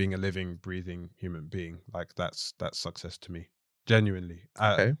being a living, breathing human being, like that's success to me. Genuinely.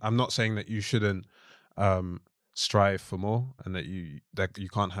 I'm not saying that you shouldn't strive for more and that you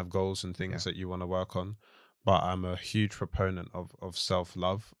can't have goals and things that you want to work on, but I'm a huge proponent of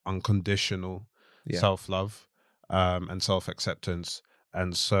self-love, unconditional self-love, and self-acceptance.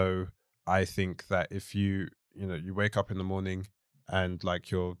 And so I think that if you wake up in the morning and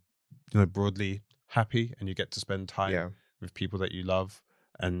like you're broadly happy and you get to spend time with people that you love,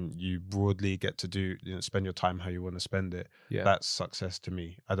 and you broadly get to do spend your time how you want to spend it, that's success to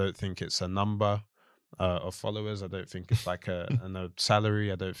me. I don't think it's a number of followers. I don't think it's like a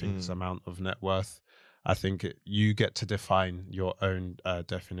salary. I don't think it's amount of net worth. I think you get to define your own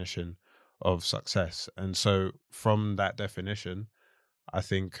definition of success. And so from that definition, I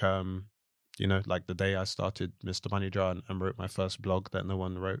think like the day I started Mr. Money Jar and wrote my first blog that no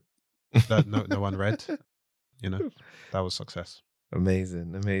one wrote, that no one read, that was success.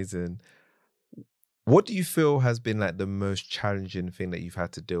 Amazing. What do you feel has been like the most challenging thing that you've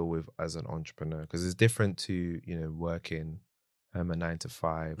had to deal with as an entrepreneur? Because it's different to, working a 9 to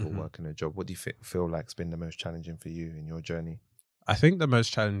 5 or working a job. What do you feel like's been the most challenging for you in your journey? I think the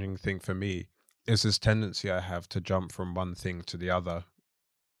most challenging thing for me is this tendency I have to jump from one thing to the other.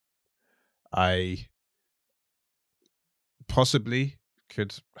 I possibly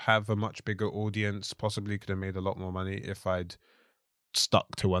could have a much bigger audience, possibly could have made a lot more money if I'd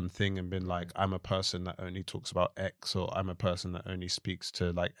stuck to one thing and been like, I'm a person that only talks about X, or I'm a person that only speaks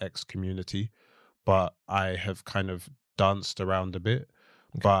to like X community. But I have kind of danced around a bit.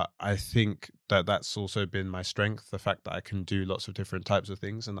 Okay. But I think that that's also been my strength, the fact that I can do lots of different types of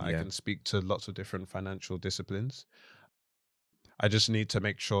things and that I can speak to lots of different financial disciplines. I just need to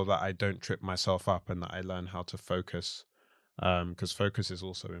make sure that I don't trip myself up and that I learn how to focus, because focus is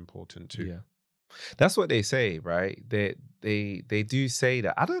also important too. Yeah. That's what they say, right? They do say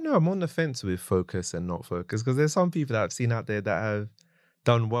that. I don't know. I'm on the fence with focus and not focus, because there's some people that I've seen out there that have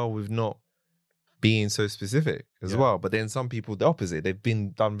done well with not being so specific as well. But then some people, the opposite.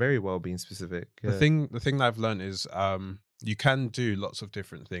 They've done very well being specific. Yeah. The thing that I've learned is you can do lots of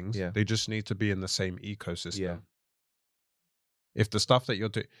different things. Yeah. They just need to be in the same ecosystem. Yeah. If the stuff that you're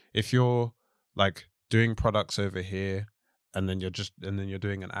doing, if you're like doing products over here, and then you're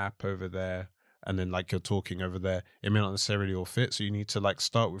doing an app over there, and then like you're talking over there, it may not necessarily all fit. So you need to like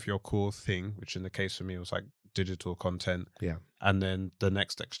start with your core thing, which in the case for me was like digital content. Yeah. And then the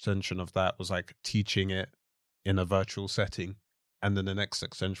next extension of that was like teaching it in a virtual setting. And then the next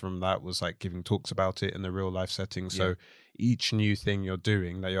extension from that was like giving talks about it in a real life setting. So each new thing you're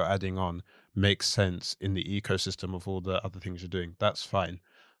doing that you're adding on makes sense in the ecosystem of all the other things you're doing. That's fine.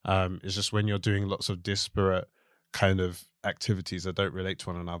 It's just when you're doing lots of disparate kind of activities that don't relate to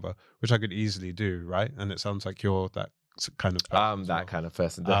one another, which I could easily do, right? And it sounds like you're that kind of person. I'm that kind of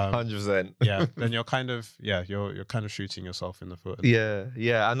person, 100%. Yeah, then you're kind of you're kind of shooting yourself in the foot.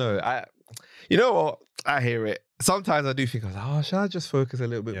 Yeah, I know. You know what? I hear it. Sometimes I do think, should I just focus a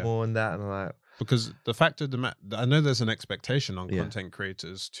little bit more on that? And I'm like, because the fact of the matter, I know there's an expectation on content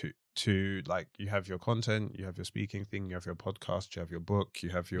creators to like, you have your content, you have your speaking thing, you have your podcast, you have your book, you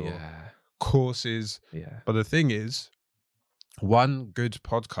have your courses. Yeah. But the thing is, one good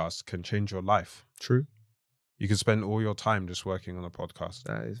podcast can change your life. True. You can spend all your time just working on a podcast.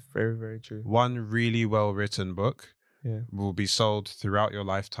 That is very, very true. One really well-written book will be sold throughout your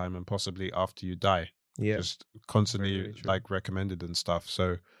lifetime and possibly after you die. Yeah. Just constantly like recommended and stuff.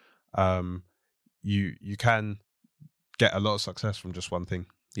 So you can get a lot of success from just one thing.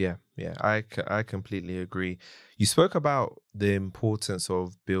 Yeah. I completely agree. You spoke about the importance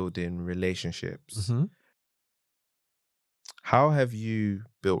of building relationships. Mm-hmm. How have you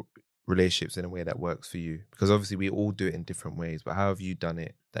built relationships in a way that works for you? Because obviously we all do it in different ways, but how have you done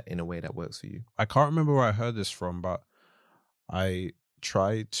it that in a way that works for you? I can't remember where I heard this from, but I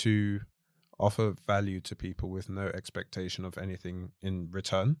try to offer value to people with no expectation of anything in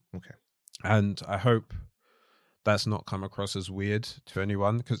return. Okay. And I hope that's not come across as weird to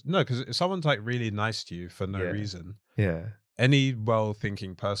anyone. Because if someone's like really nice to you for no reason, any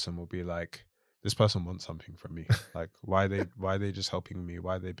well-thinking person will be like, this person wants something from me. Like, why are they just helping me?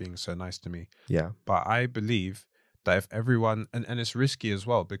 Why are they being so nice to me? Yeah. But I believe that if everyone, and it's risky as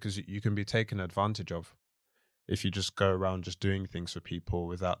well, because you can be taken advantage of if you just go around just doing things for people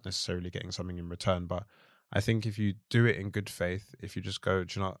without necessarily getting something in return. But I think if you do it in good faith, if you just go,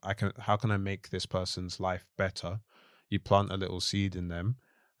 do you know, how can I make this person's life better? You plant a little seed in them,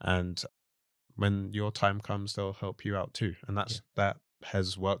 and when your time comes, they'll help you out too. And that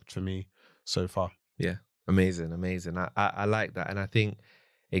has worked for me so far. Yeah. Amazing. I like that. And I think,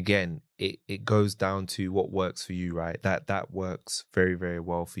 again, it goes down to what works for you, right? That works very, very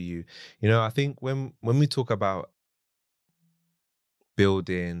well for you. You know, I think when we talk about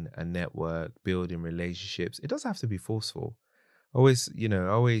building a network, building relationships, it doesn't have to be forceful. I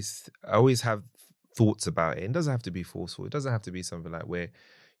always have thoughts about it. It doesn't have to be forceful. It doesn't have to be something like where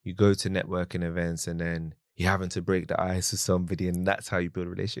you go to networking events and then you're having to break the ice with somebody and that's how you build a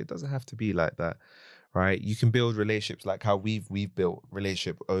relationship. It doesn't have to be like that, right? You can build relationships like how we've built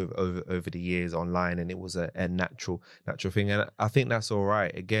relationship over the years online, and it was a natural thing. And I think that's all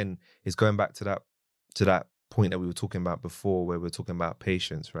right. Again, it's going back to that point that we were talking about before, where we're talking about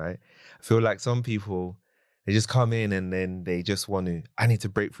patience, right? I feel like some people, they just come in and then they just want to, I need to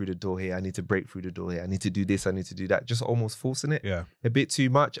break through the door here. I need to break through the door here. I need to do this. I need to do that. Just almost forcing it a bit too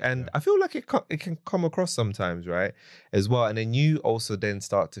much. And I feel like it can come across sometimes, right? As well. And then you also then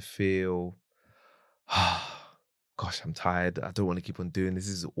start to feel, gosh, I'm tired. I don't want to keep on doing this.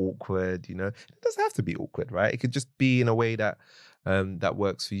 This is awkward, you know? It doesn't have to be awkward, right? It could just be in a way that that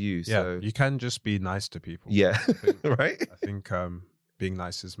works for you. Yeah, so you can just be nice to people. Yeah, right? I think being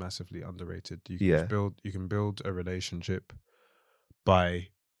nice is massively underrated. You can build a relationship by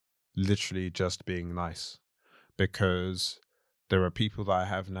literally just being nice, because there are people that I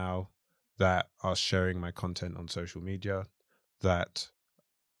have now that are sharing my content on social media, that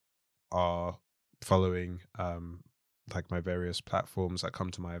are following like my various platforms, that come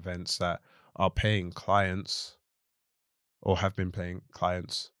to my events, that are paying clients or have been paying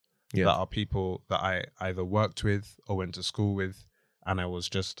clients that are people that I either worked with or went to school with, and I was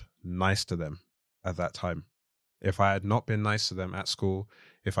just nice to them at that time. If I had not been nice to them at school,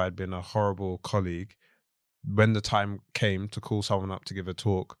 if I had been a horrible colleague, when the time came to call someone up to give a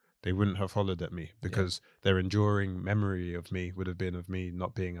talk, they wouldn't have hollered at me because their enduring memory of me would have been of me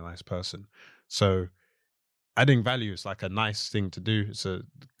not being a nice person. So adding value is like a nice thing to do. It's a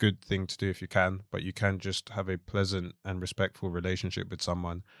good thing to do if you can, but you can just have a pleasant and respectful relationship with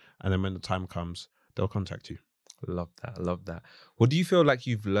someone. And then when the time comes, they'll contact you. Love that. Love that. What do you feel like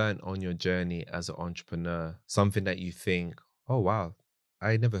you've learned on your journey as an entrepreneur? Something that you think, oh, wow,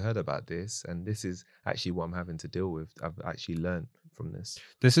 I never heard about this. And this is actually what I'm having to deal with. I've actually learned from this.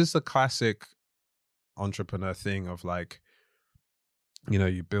 This is the classic entrepreneur thing of like, you know,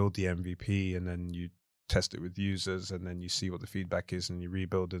 you build the MVP and then you test it with users and then you see what the feedback is and you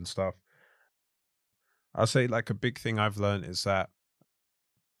rebuild and stuff. I'll say like a big thing I've learned is that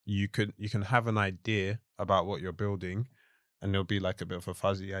you can have an idea about what you're building and it'll be like a bit of a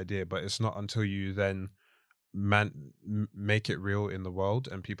fuzzy idea, but it's not until you then make it real in the world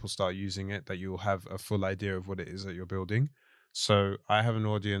and people start using it that you'll have a full idea of what it is that you're building. So I have an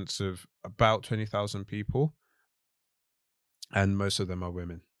audience of about 20,000 people and most of them are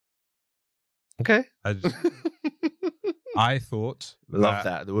women. Okay. I thought love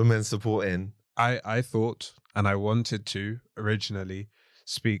that the women supporting. I thought and I wanted to originally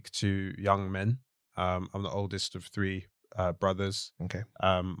speak to young men. I'm the oldest of three brothers. Okay.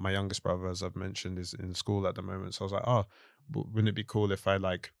 My youngest brother, as I've mentioned, is in school at the moment. So I was like, oh, wouldn't it be cool if I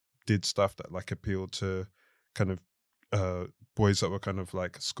like did stuff that like appealed to kind of boys that were kind of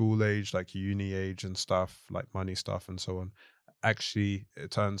like school age, like uni age and stuff, like money stuff and so on. Actually, it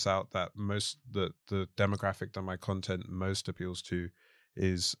turns out that the demographic that my content most appeals to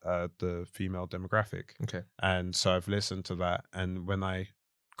is the female demographic. Okay. And so I've listened to that. And when I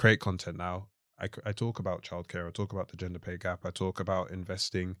create content now, I talk about childcare, I talk about the gender pay gap, I talk about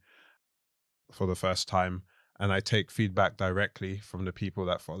investing for the first time, and I take feedback directly from the people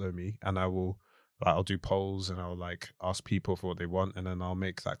that follow me, and I'll do polls and I'll like ask people for what they want, and then I'll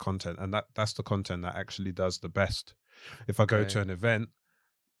make that content. And that's the content that actually does the best. If I go to an event,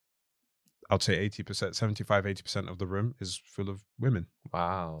 I'd say 80% of the room is full of women.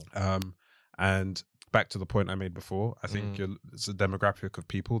 Wow. And back to the point I made before, I think it's a demographic of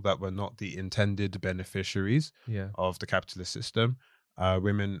people that were not the intended beneficiaries of the capitalist system.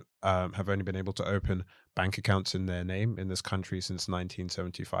 Women have only been able to open bank accounts in their name in this country since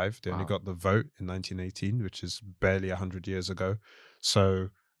 1975. They only got the vote in 1918, which is barely 100 years ago. So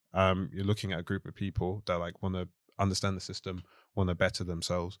you're looking at a group of people that like want to understand the system, want to better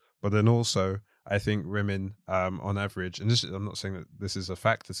themselves. But then also, I think women, on average, and I'm not saying that this is a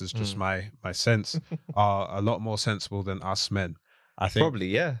fact, this is just my sense, are a lot more sensible than us men. I think probably,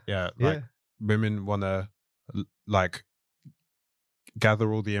 yeah. Women want to like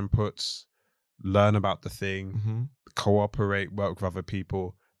gather all the inputs, learn about the thing, cooperate, work with other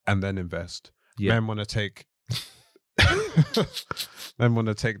people, and then invest. Men want to take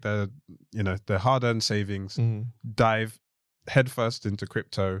their hard-earned savings, dive headfirst into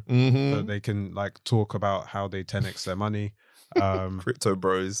crypto, so they can like talk about how they 10x their money. Crypto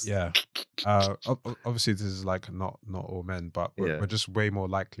bros. Yeah. Obviously, this is like not all men, but we're just way more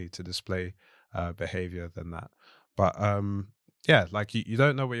likely to display behavior than that. But like you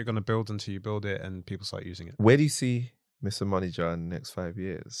don't know what you're going to build until you build it and people start using it. Where do you see Mr. Money Jar in the next 5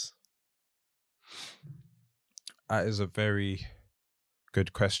 years? That is a very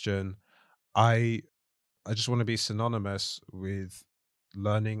good question. I just want to be synonymous with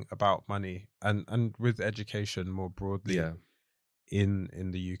learning about money and with education more broadly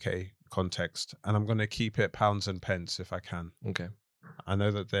in the UK context. And I'm going to keep it pounds and pence if I can. Okay. I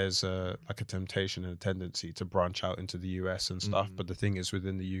know that there's a temptation and a tendency to branch out into the US and stuff. But the thing is,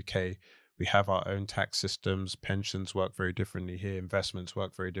 within the UK, we have our own tax systems. Pensions work very differently here. Investments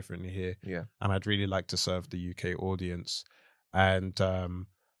work very differently here. Yeah. And I'd really like to serve the UK audience. And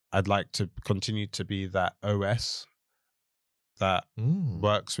I'd like to continue to be that OS that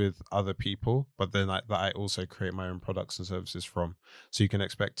works with other people, but then that I also create my own products and services from. So you can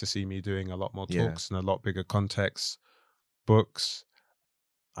expect to see me doing a lot more talks and a lot bigger contexts, books.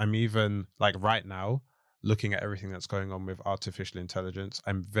 I'm even like right now looking at everything that's going on with artificial intelligence.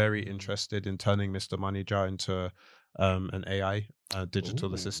 I'm very interested in turning Mr. Money Jar into an AI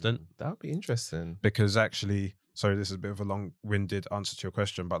digital assistant. That would be interesting. Because actually, sorry, this is a bit of a long-winded answer to your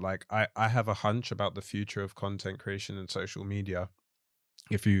question, but like I have a hunch about the future of content creation and social media.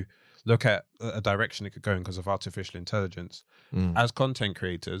 If you look at a direction it could go in because of artificial intelligence, as content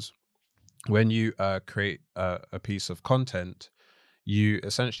creators, when you create a piece of content, you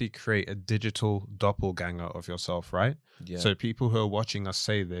essentially create a digital doppelganger of yourself, right? Yeah. So people who are watching us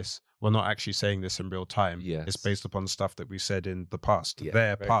say this, we're not actually saying this in real time. Yes. It's based upon stuff that we said in the past, Yeah,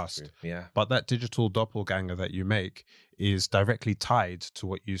 their very past. true. Yeah. But that digital doppelganger that you make is directly tied to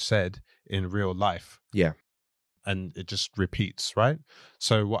what you said in real life. Yeah. And it just repeats, right?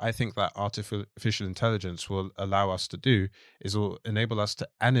 So what I think that artificial intelligence will allow us to do is will enable us to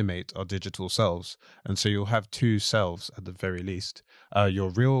animate our digital selves. And so you'll have two selves at the very least. Your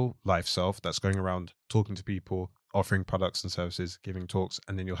real life self that's going around talking to people, offering products and services, giving talks.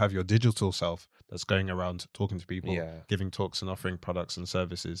 And then you'll have your digital self that's going around talking to people, giving talks and offering products and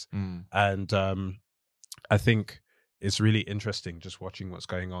services. And I think it's really interesting just watching what's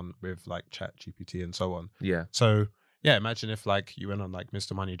going on with like Chat GPT and so on. Yeah. So yeah, imagine if like you went on like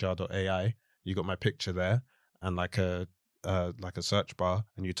MrMoneyJar.ai, you got my picture there and like a search bar,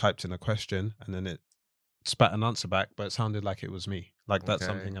 and you typed in a question and then it spat an answer back, but it sounded like it was me. Like that's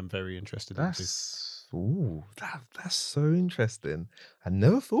something I'm very interested in. Ooh, that's so interesting. I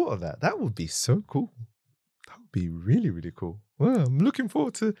never thought of that. That would be so cool. That would be really, really cool. Well, I'm looking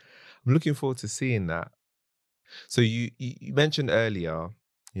forward to seeing that. So you mentioned earlier,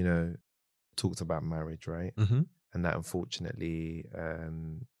 talked about marriage, right? Mm-hmm. And that unfortunately,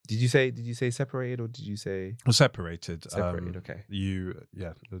 did you say separated, or did you say separated? Separated. Okay. You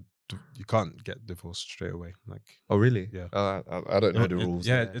can't get divorced straight away. Like, oh really? Yeah. I don't know the rules.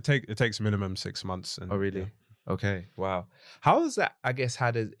 It takes minimum 6 months. And, oh really? Yeah. Okay. Wow. How has that, I guess,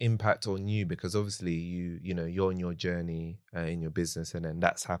 had an impact on you? Because obviously you're on your journey in your business, and then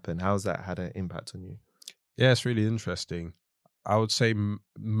that's happened. How's that had an impact on you? Yeah, it's really interesting. I would say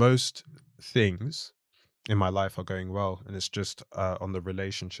most things in my life are going well, and it's just on the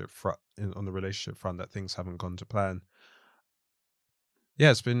relationship front that things haven't gone to plan.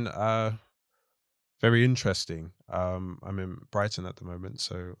 Yeah, it's been very interesting. I'm in Brighton at the moment,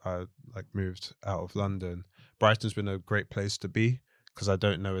 so I moved out of London. Brighton's been a great place to be because I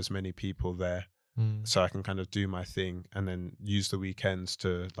don't know as many people there. So I can kind of do my thing and then use the weekends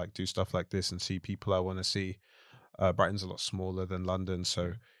to like do stuff like this and see people I want to see. Brighton's a lot smaller than London,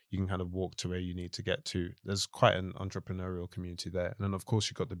 so you can kind of walk to where you need to get to. There's quite an entrepreneurial community there. And then of course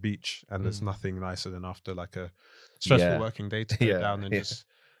you've got the beach, and there's nothing nicer than after like a stressful working day to go down and just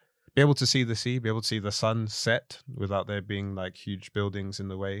be able to see the sea, be able to see the sun set without there being like huge buildings in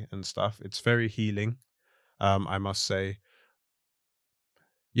the way and stuff. It's very healing, I must say.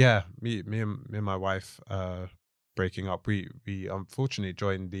 Yeah, me and my wife breaking up. We unfortunately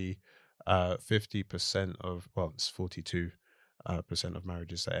joined the 50% of, well, it's 42% of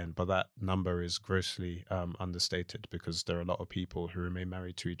marriages that end, but that number is grossly understated because there are a lot of people who remain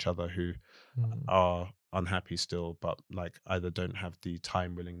married to each other who are unhappy still, but like either don't have the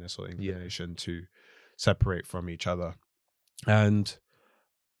time, willingness, or inclination to separate from each other. And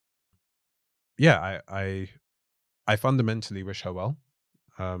yeah, I fundamentally wish her well.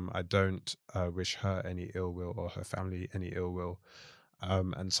 I don't wish her any ill will or her family any ill will.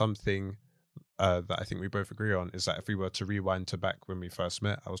 And something that I think we both agree on is that if we were to rewind to back when we first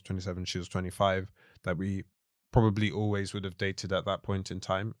met, I was 27, she was 25, that we probably always would have dated at that point in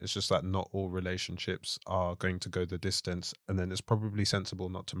time. It's just that not all relationships are going to go the distance, and then it's probably sensible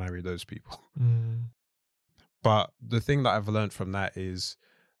not to marry those people. But the thing that I've learned from that is,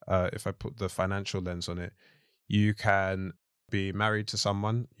 if I put the financial lens on it, you can be married to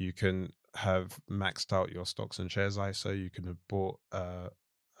someone, you can have maxed out your stocks and shares ISA, you can have bought a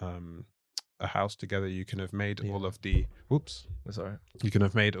house together, you can have made all of the you can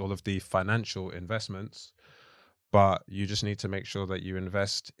have made all of the financial investments, but you just need to make sure that you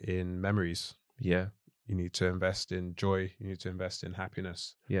invest in memories. You need to invest in joy, you need to invest in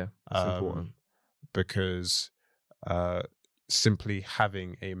happiness. That's important, because simply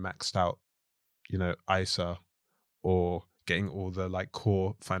having a maxed out ISA or getting all the like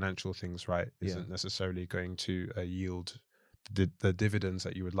core financial things right isn't necessarily going to yield the dividends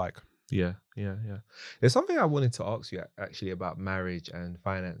that you would like. There's something I wanted to ask you actually about marriage and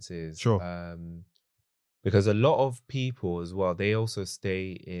finances. Sure. Because a lot of people as well, they also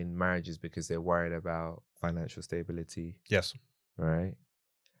stay in marriages because they're worried about financial stability. Yes. Right.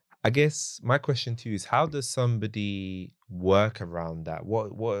 I guess my question to you is, how does somebody work around that?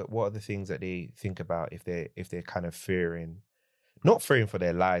 What are the things that they think about if they're kind of not fearing for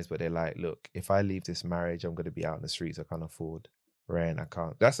their lives, but they're like, look, if I leave this marriage, I'm going to be out in the streets. I can't afford rent. I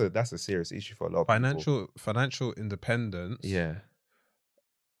can't. That's a serious issue for a lot of people. Financial independence.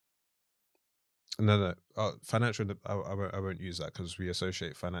 No. Financial. I won't use that because we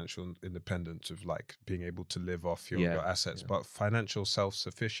associate financial independence with like being able to live off your assets. But financial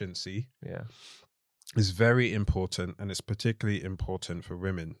self-sufficiency, is very important, and it's particularly important for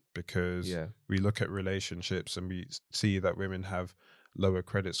women because we look at relationships and we see that women have lower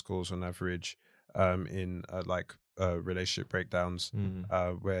credit scores on average in relationship breakdowns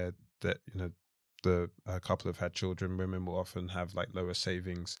where the couple have had children. Women will often have like lower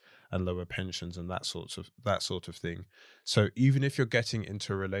savings and lower pensions and that sort of thing. So even if you're getting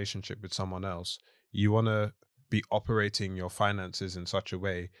into a relationship with someone else, you want to be operating your finances in such a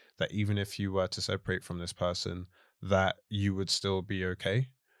way that even if you were to separate from this person, that you would still be okay.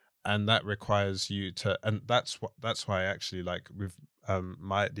 And that requires you to, and that's why actually, like with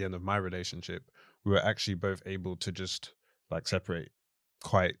at the end of my relationship, we were actually both able to just like separate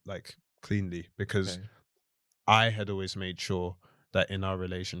quite like cleanly because I had always made sure that in our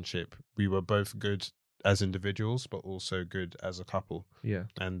relationship we were both good as individuals but also good as a couple.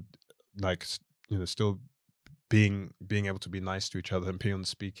 And like still being able to be nice to each other and be on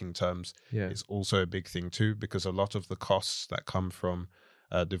speaking terms is also a big thing too, because a lot of the costs that come from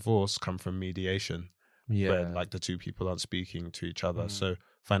divorce come from mediation, where like the two people aren't speaking to each other. So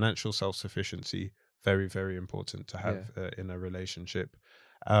financial self-sufficiency, very, very important to have in a relationship.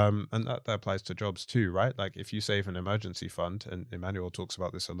 And that applies to jobs too, right? Like if you save an emergency fund, and Emmanuel talks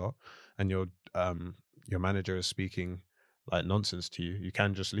about this a lot, and your manager is speaking like nonsense to you, you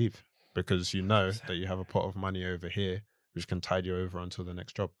can just leave because you know that you have a pot of money over here which can tide you over until the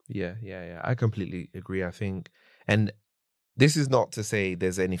next job. Yeah. I completely agree. I think, and this is not to say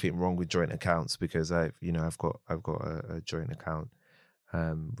there's anything wrong with joint accounts, because I've got a joint account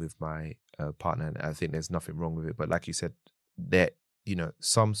with my partner, and I think there's nothing wrong with it. But like you said, that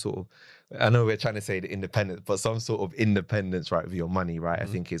some sort of, I know we're trying to say the independence, but some sort of independence, right, with your money, right? I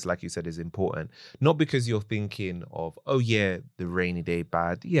think is, like you said, is important. Not because you're thinking of, oh yeah, the rainy day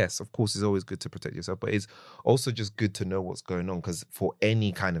bad. Yes, of course, it's always good to protect yourself, but it's also just good to know what's going on, because for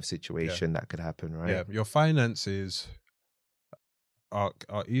any kind of situation that could happen, right? Yeah, your finances are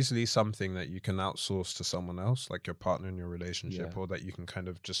easily something that you can outsource to someone else, like your partner in your relationship, or that you can kind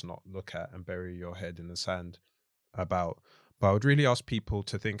of just not look at and bury your head in the sand about. But I would really ask people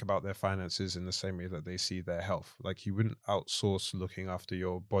to think about their finances in the same way that they see their health. Like you wouldn't outsource looking after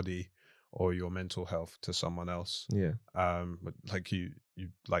your body or your mental health to someone else. But like you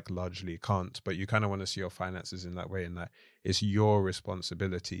like largely can't, but you kind of want to see your finances in that way, in that it's your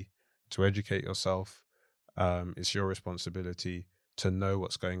responsibility to educate yourself. It's your responsibility to know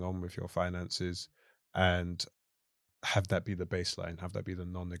what's going on with your finances and have that be the baseline, have that be the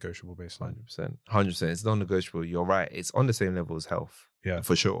non-negotiable baseline. 100%. It's non-negotiable. You're right. It's on the same level as health,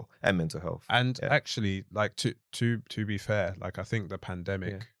 for sure, and mental health. And actually, like to be fair, like I think the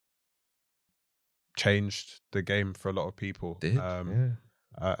pandemic changed the game for a lot of people.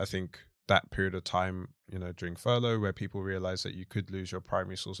 I think that period of time, during furlough, where people realized that you could lose your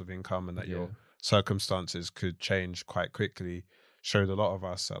primary source of income and that your circumstances could change quite quickly, showed a lot of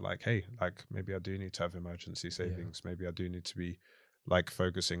us that like, hey, like maybe I do need to have emergency savings. Maybe I do need to be like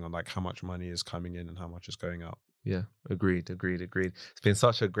focusing on like how much money is coming in and how much is going out. Yeah, agreed. It's been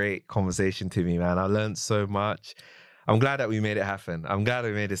such a great conversation, Timi, man. I learned so much. I'm glad that we made it happen. I'm glad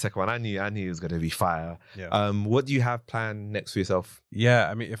we made the second one. I knew it was going to be fire. What do you have planned next for yourself? Yeah,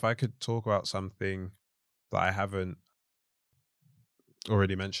 I mean, if I could talk about something that I haven't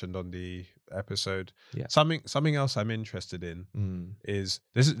already mentioned on the episode, something else I'm interested in is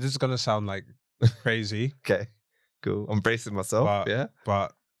this is going to sound like crazy. Okay, cool. I'm bracing myself.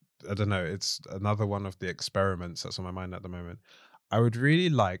 But I don't know. It's another one of the experiments that's on my mind at the moment. I would really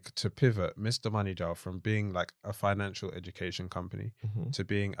like to pivot Mr. Money Jar from being like a financial education company to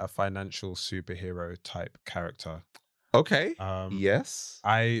being a financial superhero type character. Okay. Yes.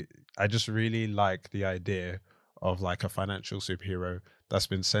 I just really like the idea of like a financial superhero that's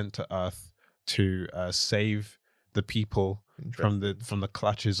been sent to Earth to save the people from the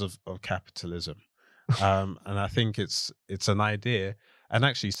clutches of capitalism. And I think it's an idea. And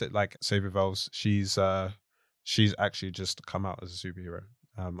actually, like Save Revolves, she's actually just come out as a superhero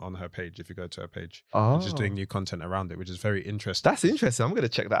on her page. If you go to her page, she's just doing new content around it, which is very interesting. That's interesting. I'm going to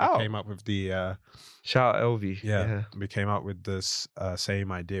check that out. Came up with the shout out LV. Yeah, we came up with this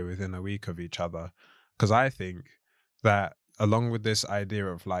same idea within a week of each other, because I think that along with this idea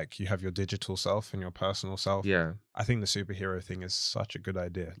of like you have your digital self and your personal self, I think the superhero thing is such a good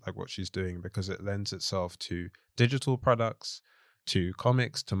idea, like what she's doing, because it lends itself to digital products, to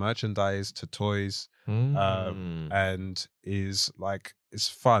comics, to merchandise, to toys, and is like, it's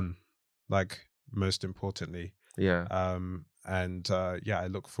fun, like most importantly. I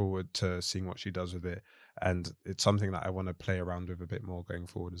look forward to seeing what she does with it. And it's something that I want to play around with a bit more going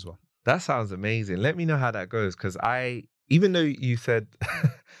forward as well. That sounds amazing. Let me know how that goes, because even though you said,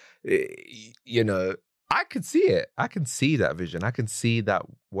 I could see it. I can see that vision. I can see that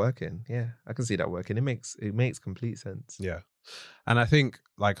working. Yeah, I can see that working. It makes complete sense. Yeah. And I think,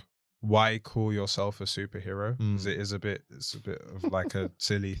 like, why call yourself a superhero? Because it's a bit of like a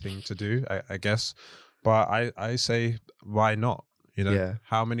silly thing to do, I guess. But I say, why not?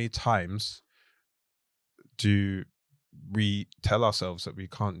 How many times do we tell ourselves that we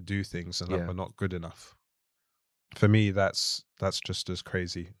can't do things and that we're not good enough? For me, that's just as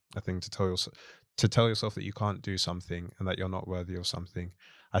crazy a thing to tell yourself that you can't do something and that you're not worthy of something.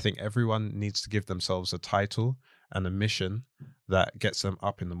 I think everyone needs to give themselves a title and a mission that gets them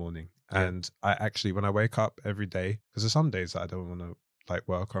up in the morning. Yeah. And I actually, when I wake up every day, because there's some days that I don't want to like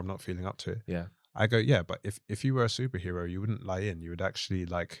work or I'm not feeling up to it. Yeah. I go, but if you were a superhero, you wouldn't lie in. You would actually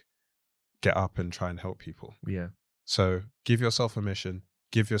like get up and try and help people. Yeah. So give yourself a mission,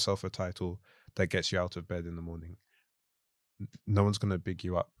 give yourself a title that gets you out of bed in the morning. No one's going to big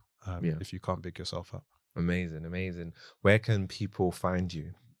you up if you can't big yourself up. Amazing. Where can people find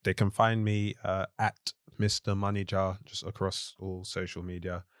you? They can find me at Mr. Money Jar, just across all social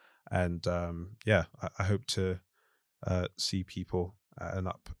media. And I hope to see people at an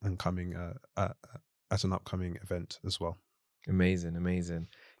upcoming event as well. Amazing.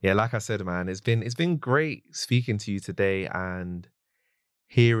 Yeah, like I said, man, it's been great speaking to you today and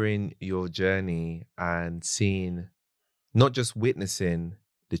hearing your journey and seeing, not just witnessing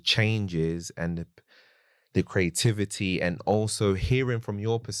the changes and the creativity, and also hearing from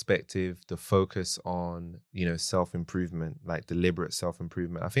your perspective the focus on, self-improvement, like deliberate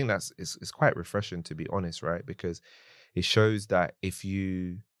self-improvement. I think it's quite refreshing, to be honest, right? Because it shows that if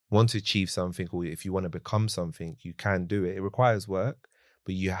you want to achieve something or if you want to become something, you can do it. It requires work,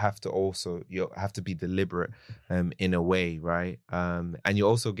 but you have to be deliberate in a way, right? And you're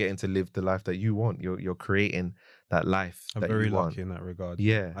also getting to live the life that you want. You're creating that life. I'm very lucky in that regard.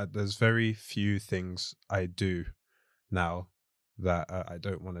 Yeah. There's very few things I do now that I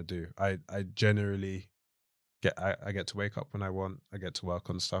don't want to do. I generally I get to wake up when I want. I get to work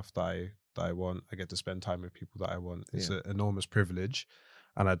on stuff that I want. I get to spend time with people that I want. It's an enormous privilege,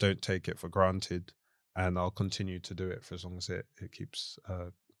 and I don't take it for granted. And I'll continue to do it for as long as it keeps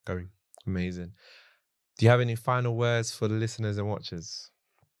going. Amazing. Do you have any final words for the listeners and watchers?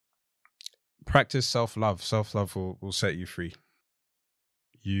 Practice self-love. Self-love will set you free.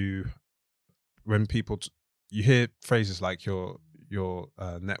 When people you hear phrases like your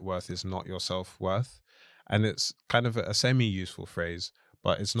net worth is not your self-worth, and it's kind of a semi-useful phrase,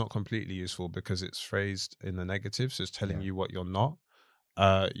 but it's not completely useful because it's phrased in the negative. So it's telling you what you're not.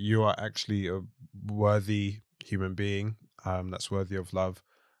 You are actually a worthy human being that's worthy of love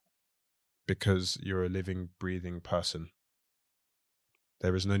because you're a living, breathing person.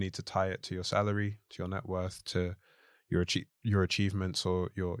 There is no need to tie it to your salary, to your net worth, to your achievements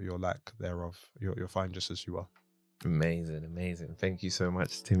or your lack thereof. You're fine just as you are. Amazing. Thank you so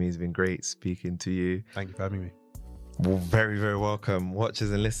much, Timi. It's been great speaking to you. Thank you for having me. Well, very, very welcome,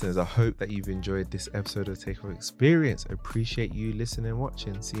 watchers and listeners. I hope that you've enjoyed this episode of Takeoff Experience. I appreciate you listening and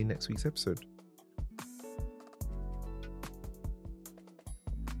watching. See you next week's episode.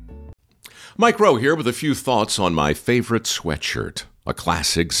 Mike Rowe here with a few thoughts on my favorite sweatshirt. A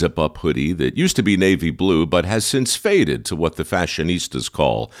classic zip-up hoodie that used to be navy blue but has since faded to what the fashionistas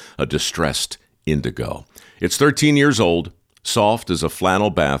call a distressed indigo. It's 13 years old, soft as a flannel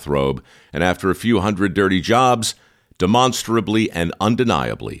bathrobe, and after a few hundred dirty jobs, demonstrably and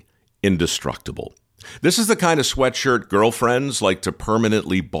undeniably indestructible. This is the kind of sweatshirt girlfriends like to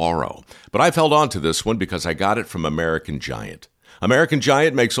permanently borrow, but I've held on to this one because I got it from American Giant. American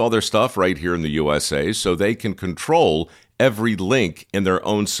Giant makes all their stuff right here in the USA so they can control every link in their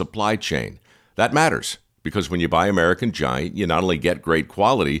own supply chain. That matters because when you buy American Giant, you not only get great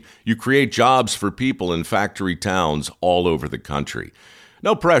quality, you create jobs for people in factory towns all over the country.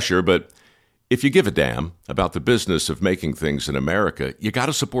 No pressure, but if you give a damn about the business of making things in America, you got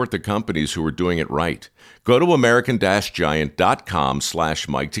to support the companies who are doing it right. Go to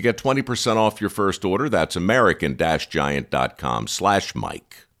american-giant.com/Mike to get 20% off your first order. That's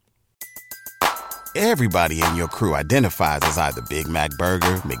american-giant.com/Mike. Everybody in your crew identifies as either Big Mac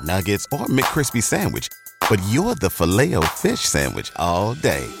Burger, McNuggets, or McCrispy Sandwich. But you're the Filet-O-Fish Sandwich all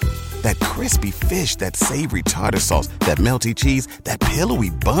day. That crispy fish, that savory tartar sauce, that melty cheese, that pillowy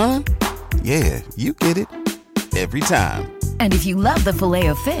bun. Yeah, you get it. Every time. And if you love the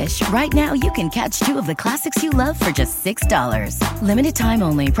Filet-O-Fish, right now you can catch 2 of the classics you love for just $6. Limited time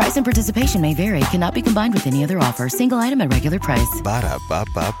only. Price and participation may vary. Cannot be combined with any other offer. Single item at regular price.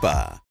 Ba-da-ba-ba-ba.